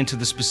diving into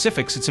the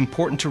specifics, it's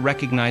important to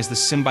recognize the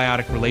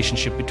symbiotic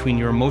relationship between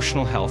your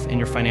emotional health and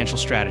your financial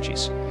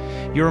strategies.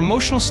 Your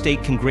emotional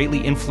state can greatly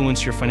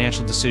influence your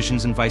financial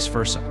decisions and vice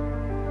versa.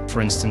 For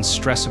instance,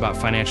 stress about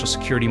financial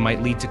security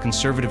might lead to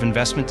conservative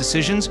investment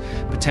decisions,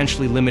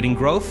 potentially limiting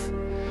growth.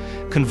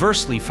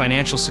 Conversely,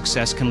 financial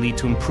success can lead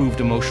to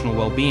improved emotional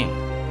well-being.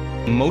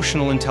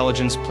 Emotional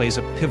intelligence plays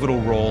a pivotal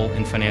role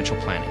in financial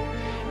planning.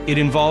 It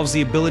involves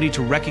the ability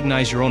to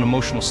recognize your own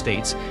emotional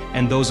states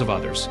and those of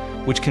others,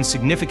 which can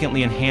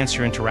significantly enhance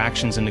your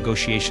interactions and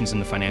negotiations in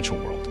the financial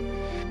world.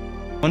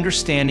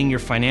 Understanding your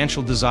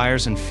financial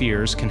desires and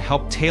fears can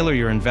help tailor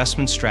your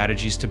investment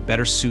strategies to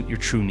better suit your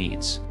true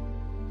needs.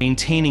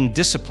 Maintaining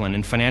discipline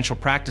in financial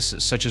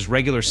practices such as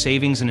regular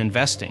savings and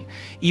investing,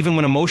 even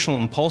when emotional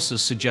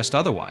impulses suggest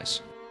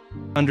otherwise.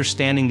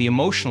 Understanding the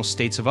emotional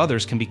states of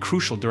others can be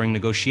crucial during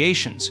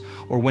negotiations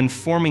or when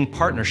forming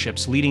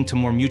partnerships leading to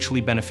more mutually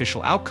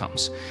beneficial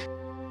outcomes.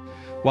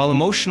 While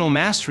emotional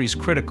mastery is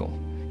critical,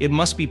 it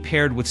must be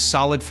paired with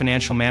solid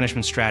financial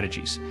management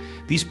strategies.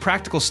 These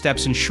practical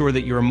steps ensure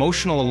that your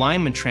emotional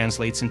alignment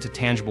translates into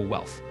tangible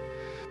wealth.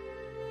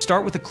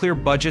 Start with a clear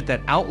budget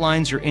that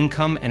outlines your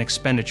income and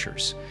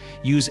expenditures.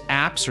 Use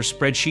apps or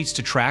spreadsheets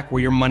to track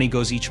where your money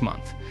goes each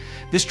month.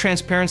 This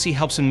transparency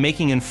helps in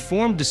making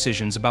informed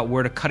decisions about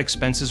where to cut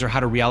expenses or how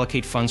to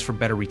reallocate funds for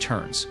better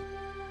returns.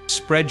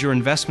 Spread your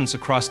investments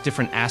across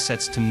different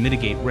assets to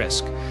mitigate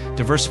risk.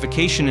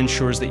 Diversification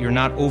ensures that you're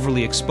not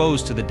overly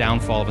exposed to the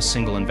downfall of a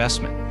single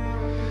investment.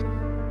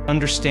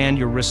 Understand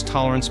your risk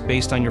tolerance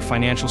based on your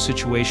financial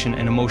situation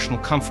and emotional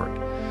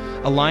comfort.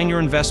 Align your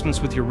investments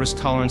with your risk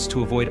tolerance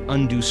to avoid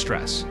undue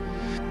stress.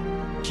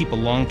 Keep a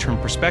long-term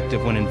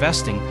perspective when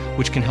investing,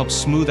 which can help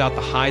smooth out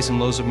the highs and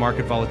lows of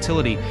market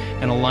volatility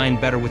and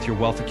align better with your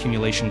wealth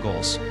accumulation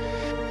goals.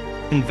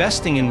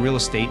 Investing in real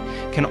estate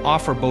can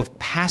offer both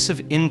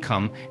passive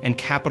income and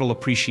capital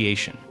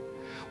appreciation.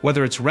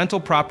 Whether it's rental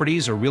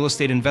properties or real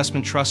estate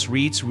investment trusts,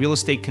 REITs, real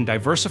estate can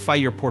diversify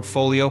your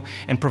portfolio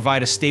and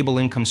provide a stable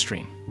income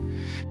stream.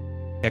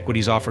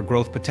 Equities offer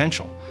growth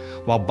potential,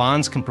 while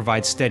bonds can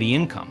provide steady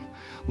income.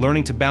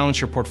 Learning to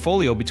balance your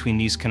portfolio between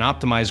these can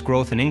optimize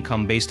growth and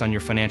income based on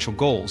your financial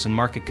goals and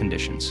market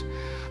conditions.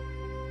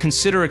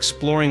 Consider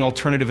exploring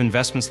alternative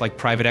investments like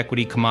private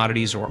equity,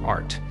 commodities, or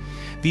art.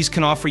 These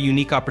can offer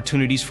unique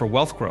opportunities for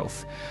wealth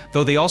growth,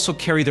 though they also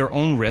carry their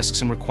own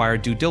risks and require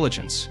due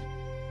diligence.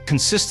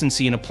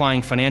 Consistency in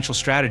applying financial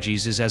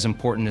strategies is as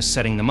important as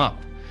setting them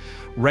up.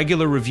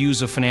 Regular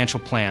reviews of financial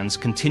plans,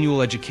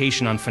 continual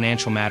education on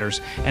financial matters,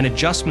 and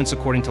adjustments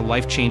according to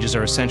life changes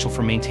are essential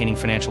for maintaining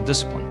financial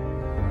discipline.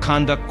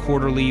 Conduct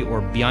quarterly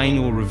or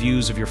biannual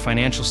reviews of your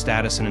financial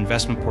status and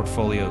investment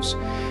portfolios.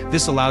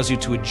 This allows you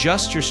to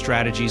adjust your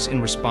strategies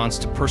in response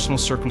to personal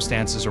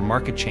circumstances or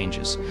market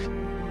changes.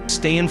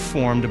 Stay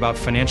informed about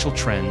financial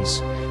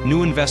trends,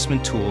 new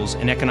investment tools,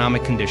 and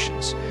economic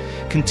conditions.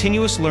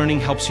 Continuous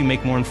learning helps you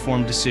make more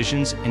informed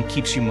decisions and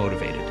keeps you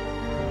motivated.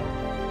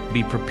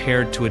 Be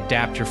prepared to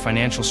adapt your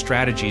financial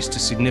strategies to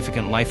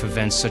significant life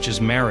events such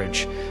as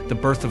marriage, the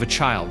birth of a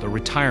child, or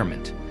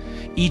retirement.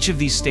 Each of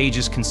these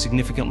stages can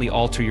significantly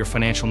alter your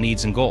financial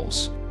needs and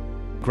goals.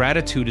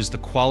 Gratitude is the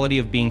quality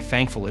of being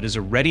thankful. It is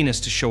a readiness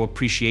to show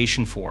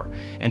appreciation for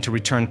and to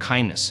return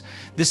kindness.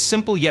 This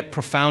simple yet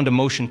profound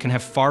emotion can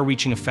have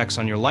far-reaching effects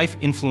on your life,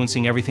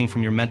 influencing everything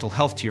from your mental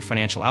health to your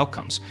financial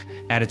outcomes.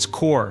 At its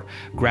core,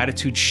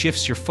 gratitude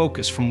shifts your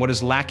focus from what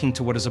is lacking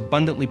to what is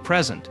abundantly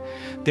present,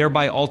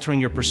 thereby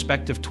altering your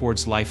perspective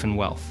towards life and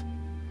wealth.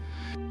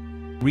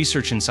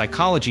 Research in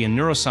psychology and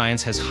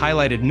neuroscience has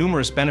highlighted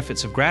numerous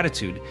benefits of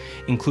gratitude,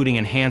 including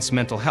enhanced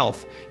mental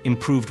health,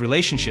 improved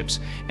relationships,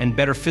 and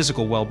better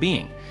physical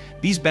well-being.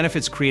 These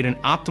benefits create an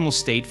optimal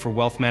state for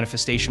wealth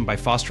manifestation by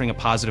fostering a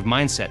positive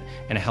mindset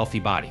and a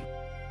healthy body.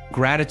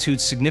 Gratitude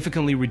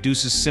significantly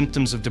reduces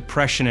symptoms of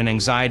depression and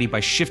anxiety by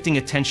shifting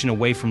attention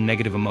away from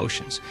negative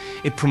emotions.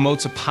 It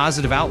promotes a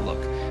positive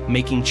outlook,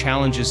 making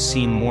challenges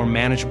seem more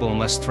manageable and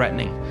less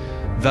threatening,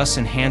 thus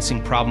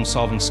enhancing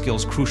problem-solving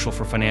skills crucial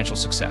for financial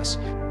success.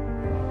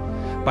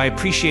 By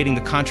appreciating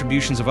the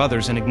contributions of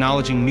others and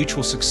acknowledging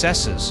mutual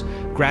successes,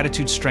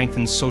 gratitude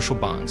strengthens social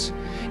bonds.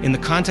 In the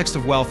context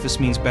of wealth, this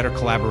means better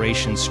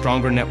collaboration,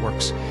 stronger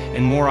networks,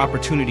 and more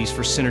opportunities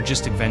for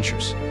synergistic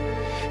ventures.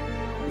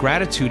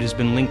 Gratitude has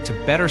been linked to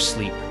better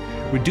sleep,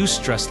 reduced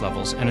stress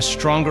levels, and a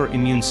stronger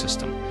immune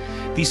system.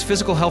 These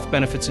physical health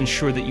benefits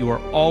ensure that you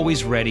are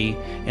always ready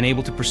and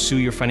able to pursue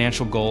your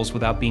financial goals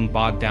without being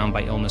bogged down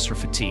by illness or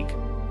fatigue.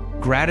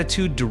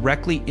 Gratitude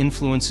directly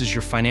influences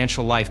your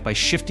financial life by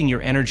shifting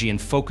your energy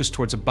and focus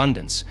towards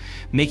abundance,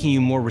 making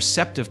you more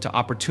receptive to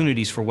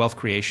opportunities for wealth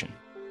creation.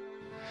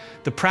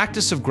 The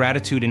practice of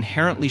gratitude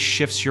inherently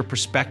shifts your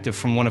perspective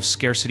from one of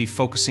scarcity,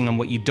 focusing on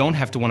what you don't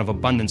have, to one of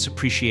abundance,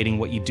 appreciating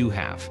what you do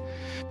have.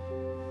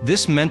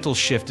 This mental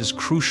shift is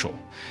crucial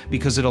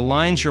because it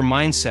aligns your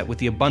mindset with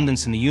the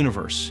abundance in the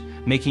universe,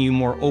 making you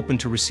more open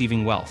to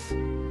receiving wealth.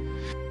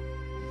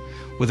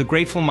 With a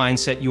grateful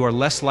mindset, you are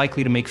less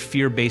likely to make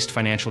fear-based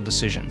financial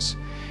decisions.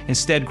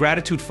 Instead,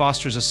 gratitude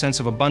fosters a sense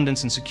of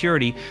abundance and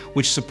security,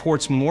 which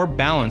supports more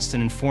balanced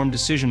and informed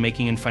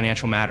decision-making in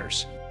financial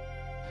matters.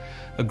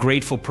 A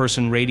grateful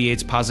person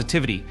radiates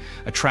positivity,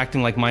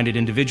 attracting like-minded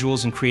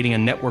individuals and creating a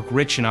network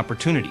rich in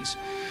opportunities.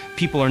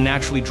 People are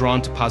naturally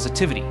drawn to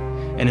positivity,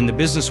 and in the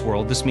business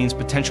world, this means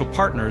potential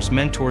partners,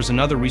 mentors, and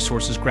other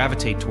resources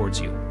gravitate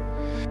towards you.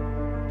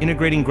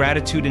 Integrating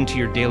gratitude into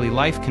your daily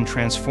life can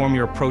transform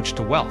your approach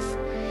to wealth.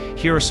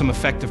 Here are some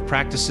effective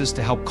practices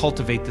to help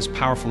cultivate this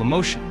powerful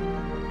emotion.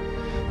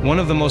 One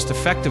of the most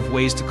effective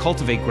ways to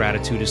cultivate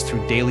gratitude is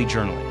through daily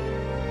journaling.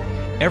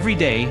 Every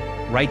day,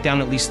 write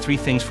down at least 3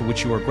 things for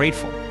which you are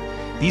grateful.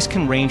 These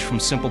can range from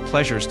simple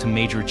pleasures to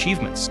major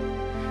achievements.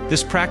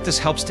 This practice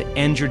helps to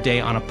end your day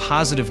on a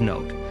positive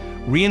note,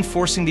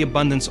 reinforcing the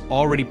abundance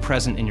already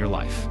present in your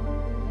life.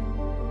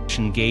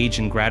 Engage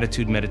in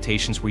gratitude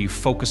meditations where you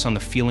focus on the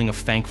feeling of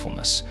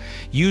thankfulness.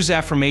 Use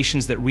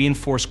affirmations that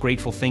reinforce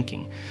grateful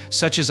thinking,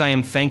 such as "I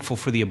am thankful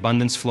for the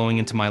abundance flowing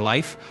into my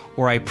life,"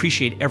 or "I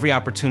appreciate every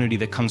opportunity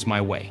that comes my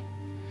way."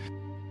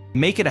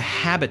 Make it a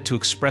habit to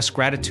express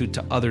gratitude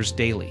to others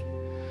daily.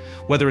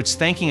 Whether it's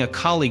thanking a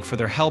colleague for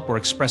their help or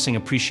expressing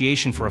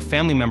appreciation for a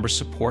family member's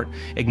support,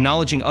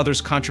 acknowledging others'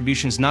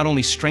 contributions not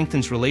only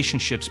strengthens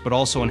relationships but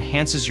also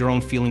enhances your own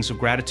feelings of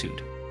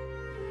gratitude.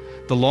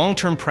 The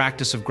long-term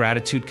practice of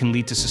gratitude can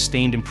lead to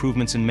sustained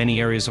improvements in many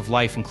areas of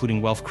life,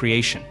 including wealth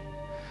creation.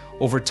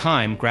 Over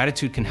time,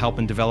 gratitude can help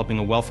in developing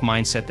a wealth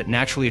mindset that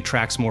naturally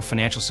attracts more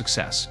financial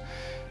success.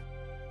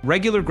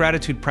 Regular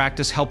gratitude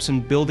practice helps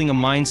in building a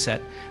mindset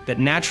that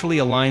naturally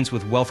aligns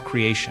with wealth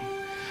creation.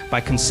 By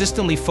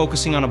consistently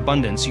focusing on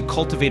abundance, you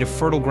cultivate a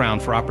fertile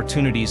ground for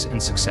opportunities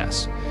and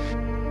success.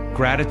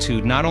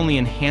 Gratitude not only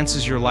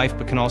enhances your life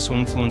but can also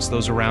influence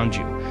those around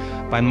you.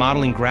 By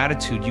modeling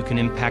gratitude, you can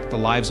impact the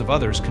lives of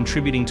others,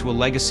 contributing to a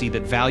legacy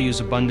that values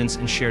abundance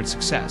and shared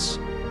success.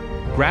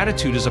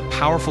 Gratitude is a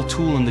powerful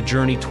tool in the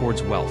journey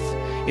towards wealth.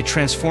 It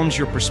transforms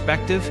your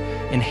perspective,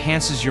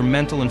 enhances your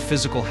mental and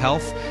physical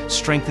health,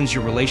 strengthens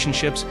your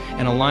relationships,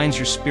 and aligns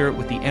your spirit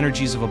with the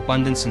energies of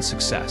abundance and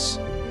success.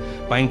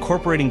 By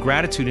incorporating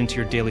gratitude into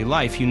your daily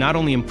life, you not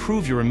only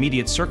improve your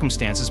immediate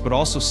circumstances, but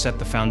also set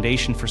the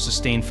foundation for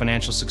sustained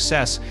financial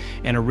success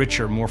and a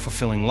richer, more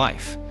fulfilling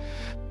life.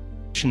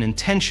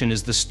 Intention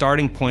is the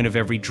starting point of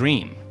every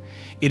dream.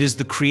 It is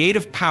the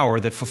creative power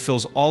that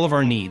fulfills all of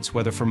our needs,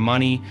 whether for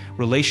money,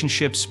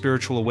 relationships,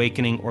 spiritual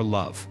awakening, or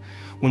love.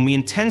 When we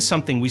intend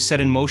something, we set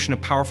in motion a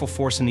powerful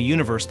force in the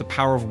universe, the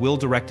power of will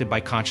directed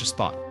by conscious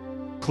thought.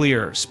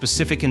 Clear,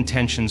 specific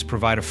intentions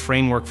provide a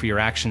framework for your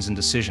actions and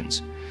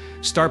decisions.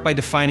 Start by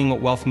defining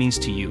what wealth means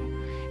to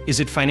you. Is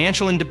it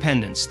financial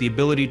independence, the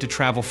ability to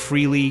travel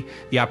freely,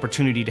 the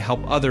opportunity to help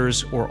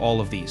others, or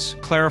all of these?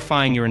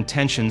 Clarifying your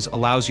intentions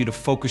allows you to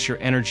focus your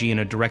energy in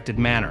a directed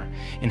manner,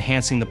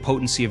 enhancing the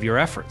potency of your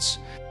efforts.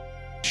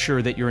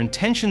 Ensure that your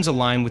intentions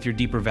align with your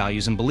deeper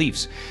values and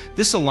beliefs.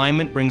 This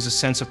alignment brings a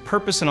sense of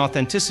purpose and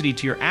authenticity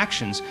to your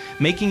actions,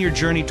 making your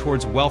journey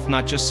towards wealth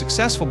not just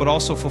successful, but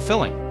also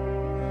fulfilling.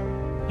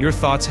 Your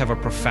thoughts have a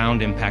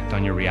profound impact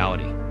on your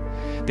reality.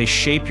 They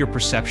shape your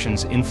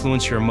perceptions,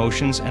 influence your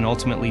emotions, and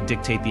ultimately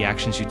dictate the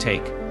actions you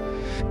take.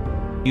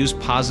 Use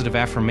positive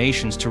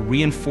affirmations to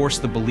reinforce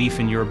the belief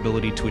in your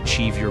ability to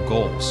achieve your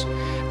goals.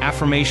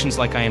 Affirmations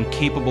like "I am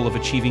capable of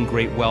achieving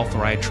great wealth"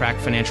 or "I attract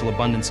financial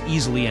abundance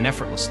easily and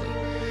effortlessly"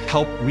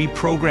 help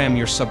reprogram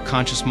your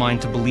subconscious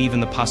mind to believe in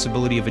the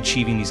possibility of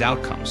achieving these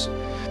outcomes.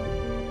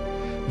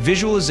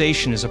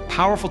 Visualization is a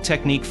powerful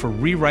technique for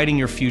rewriting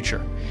your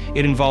future.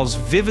 It involves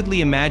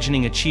vividly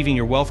imagining achieving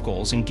your wealth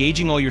goals,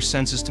 engaging all your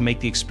senses to make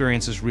the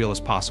experience as real as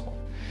possible.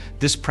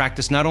 This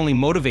practice not only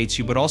motivates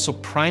you, but also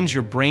primes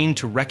your brain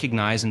to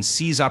recognize and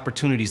seize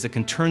opportunities that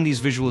can turn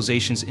these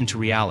visualizations into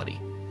reality.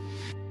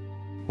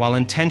 While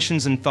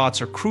intentions and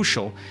thoughts are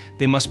crucial,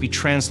 they must be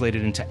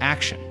translated into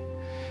action.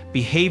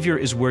 Behavior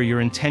is where your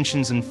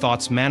intentions and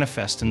thoughts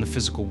manifest in the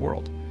physical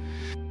world.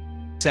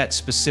 Set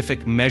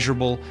specific,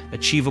 measurable,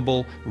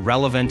 achievable,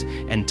 relevant,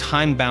 and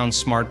time-bound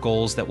SMART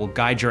goals that will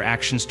guide your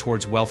actions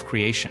towards wealth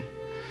creation.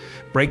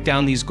 Break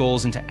down these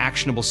goals into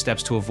actionable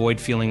steps to avoid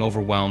feeling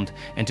overwhelmed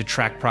and to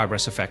track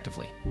progress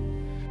effectively.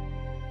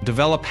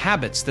 Develop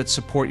habits that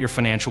support your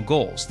financial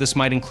goals. This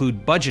might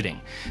include budgeting,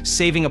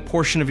 saving a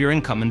portion of your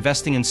income,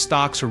 investing in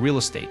stocks or real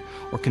estate,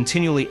 or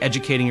continually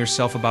educating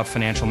yourself about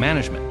financial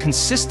management.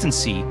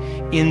 Consistency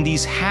in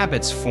these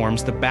habits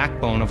forms the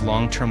backbone of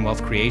long-term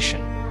wealth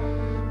creation.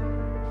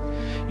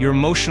 Your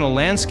emotional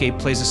landscape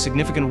plays a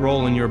significant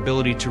role in your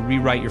ability to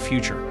rewrite your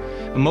future.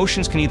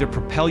 Emotions can either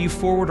propel you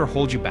forward or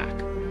hold you back.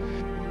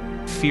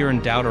 Fear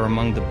and doubt are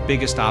among the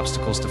biggest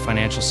obstacles to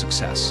financial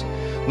success.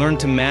 Learn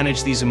to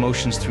manage these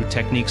emotions through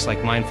techniques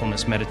like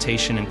mindfulness,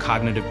 meditation, and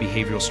cognitive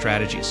behavioral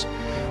strategies.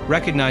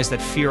 Recognize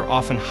that fear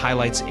often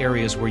highlights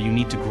areas where you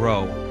need to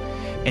grow,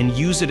 and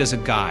use it as a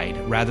guide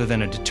rather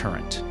than a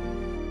deterrent.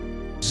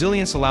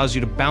 Resilience allows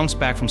you to bounce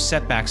back from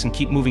setbacks and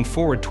keep moving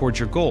forward towards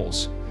your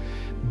goals.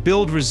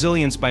 Build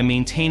resilience by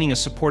maintaining a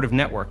supportive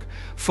network,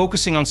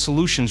 focusing on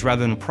solutions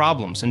rather than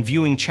problems, and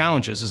viewing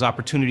challenges as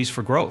opportunities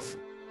for growth.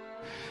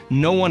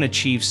 No one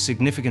achieves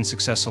significant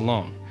success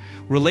alone.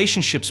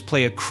 Relationships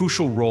play a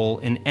crucial role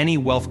in any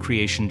wealth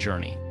creation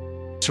journey.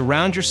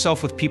 Surround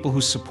yourself with people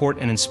who support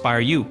and inspire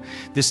you.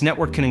 This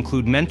network can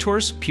include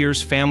mentors,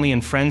 peers, family,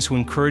 and friends who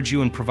encourage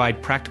you and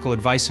provide practical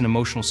advice and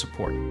emotional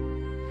support.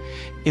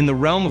 In the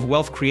realm of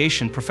wealth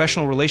creation,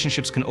 professional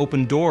relationships can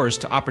open doors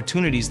to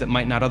opportunities that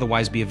might not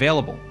otherwise be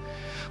available.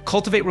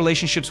 Cultivate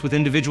relationships with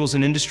individuals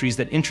and industries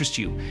that interest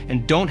you,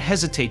 and don't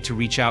hesitate to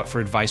reach out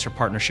for advice or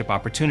partnership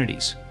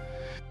opportunities.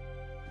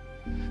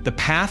 The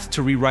path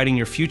to rewriting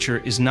your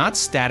future is not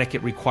static.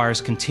 It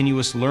requires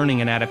continuous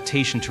learning and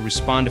adaptation to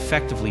respond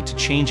effectively to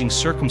changing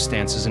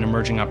circumstances and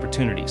emerging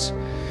opportunities.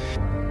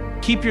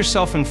 Keep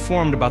yourself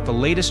informed about the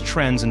latest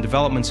trends and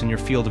developments in your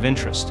field of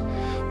interest.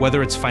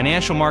 Whether it's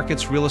financial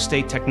markets, real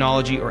estate,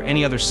 technology, or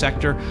any other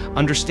sector,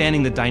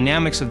 understanding the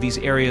dynamics of these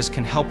areas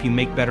can help you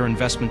make better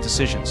investment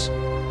decisions.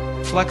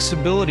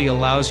 Flexibility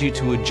allows you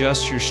to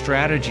adjust your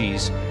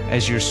strategies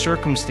as your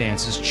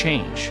circumstances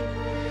change.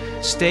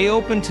 Stay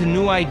open to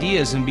new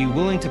ideas and be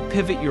willing to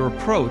pivot your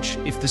approach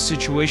if the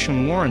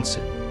situation warrants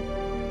it.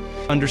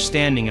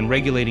 Understanding and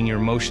regulating your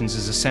emotions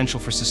is essential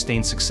for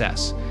sustained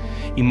success.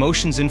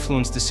 Emotions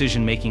influence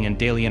decision-making and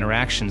daily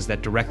interactions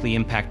that directly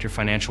impact your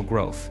financial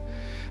growth.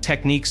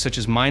 Techniques such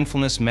as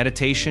mindfulness,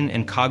 meditation,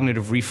 and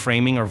cognitive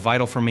reframing are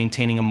vital for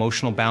maintaining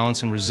emotional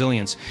balance and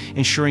resilience,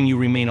 ensuring you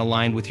remain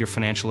aligned with your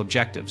financial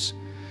objectives.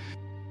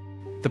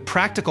 The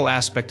practical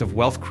aspect of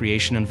wealth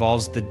creation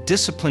involves the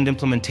disciplined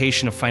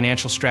implementation of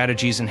financial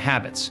strategies and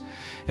habits.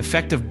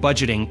 Effective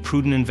budgeting,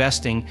 prudent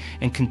investing,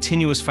 and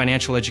continuous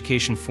financial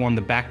education form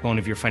the backbone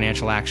of your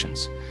financial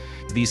actions.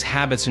 These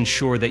habits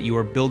ensure that you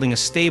are building a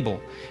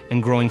stable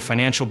and growing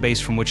financial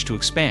base from which to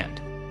expand.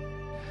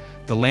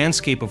 The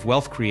landscape of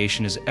wealth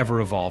creation is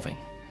ever evolving.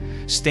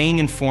 Staying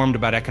informed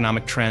about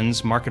economic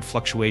trends, market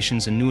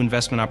fluctuations, and new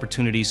investment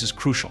opportunities is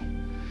crucial.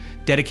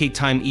 Dedicate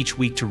time each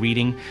week to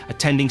reading,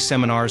 attending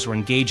seminars, or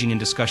engaging in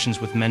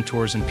discussions with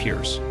mentors and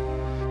peers.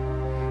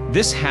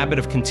 This habit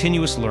of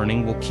continuous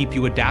learning will keep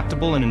you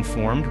adaptable and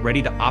informed,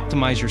 ready to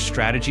optimize your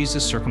strategies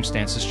as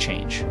circumstances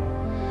change.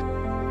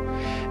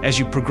 As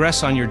you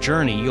progress on your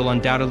journey, you'll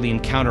undoubtedly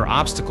encounter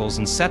obstacles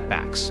and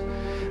setbacks.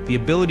 The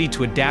ability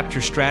to adapt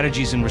your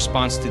strategies in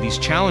response to these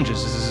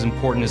challenges is as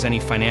important as any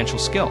financial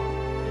skill.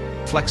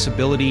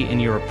 Flexibility in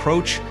your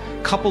approach,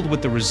 coupled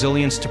with the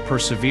resilience to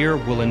persevere,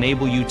 will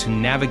enable you to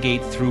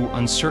navigate through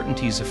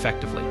uncertainties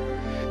effectively.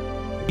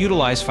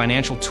 Utilize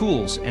financial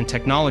tools and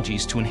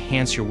technologies to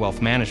enhance your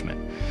wealth management.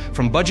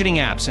 From budgeting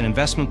apps and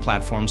investment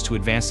platforms to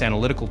advanced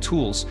analytical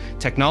tools,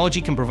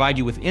 technology can provide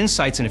you with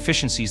insights and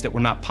efficiencies that were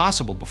not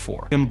possible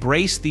before.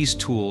 Embrace these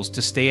tools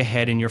to stay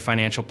ahead in your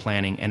financial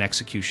planning and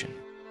execution.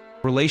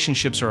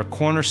 Relationships are a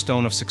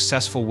cornerstone of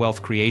successful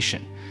wealth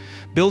creation.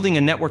 Building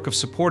a network of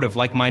supportive,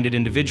 like-minded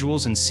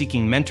individuals and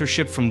seeking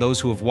mentorship from those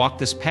who have walked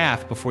this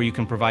path before you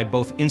can provide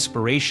both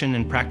inspiration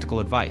and practical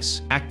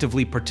advice.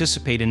 Actively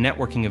participate in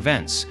networking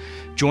events,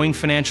 join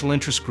financial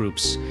interest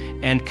groups,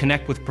 and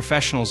connect with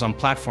professionals on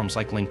platforms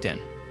like LinkedIn.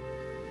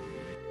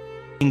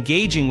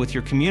 Engaging with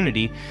your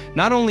community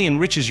not only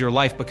enriches your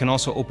life but can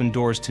also open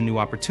doors to new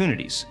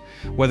opportunities.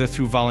 Whether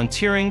through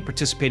volunteering,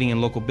 participating in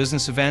local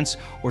business events,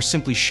 or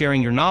simply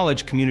sharing your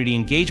knowledge, community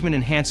engagement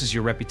enhances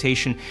your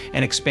reputation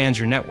and expands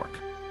your network.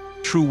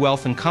 True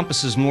wealth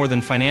encompasses more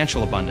than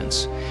financial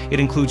abundance. It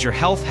includes your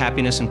health,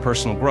 happiness, and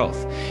personal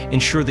growth.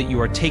 Ensure that you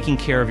are taking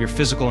care of your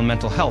physical and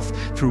mental health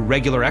through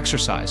regular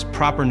exercise,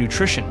 proper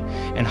nutrition,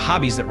 and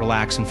hobbies that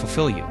relax and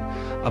fulfill you.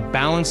 A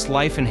balanced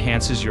life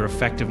enhances your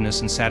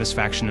effectiveness and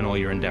satisfaction in all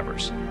your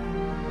endeavors.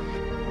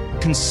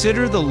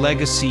 Consider the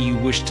legacy you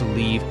wish to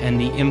leave and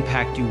the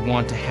impact you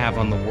want to have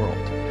on the world.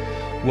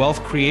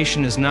 Wealth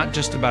creation is not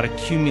just about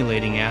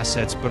accumulating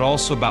assets, but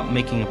also about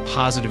making a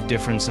positive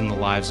difference in the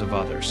lives of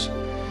others.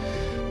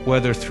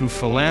 Whether through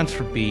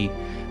philanthropy,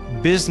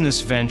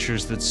 business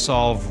ventures that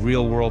solve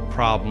real-world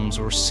problems,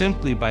 or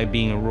simply by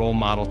being a role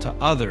model to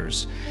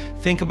others,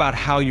 think about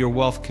how your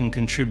wealth can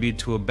contribute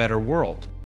to a better world.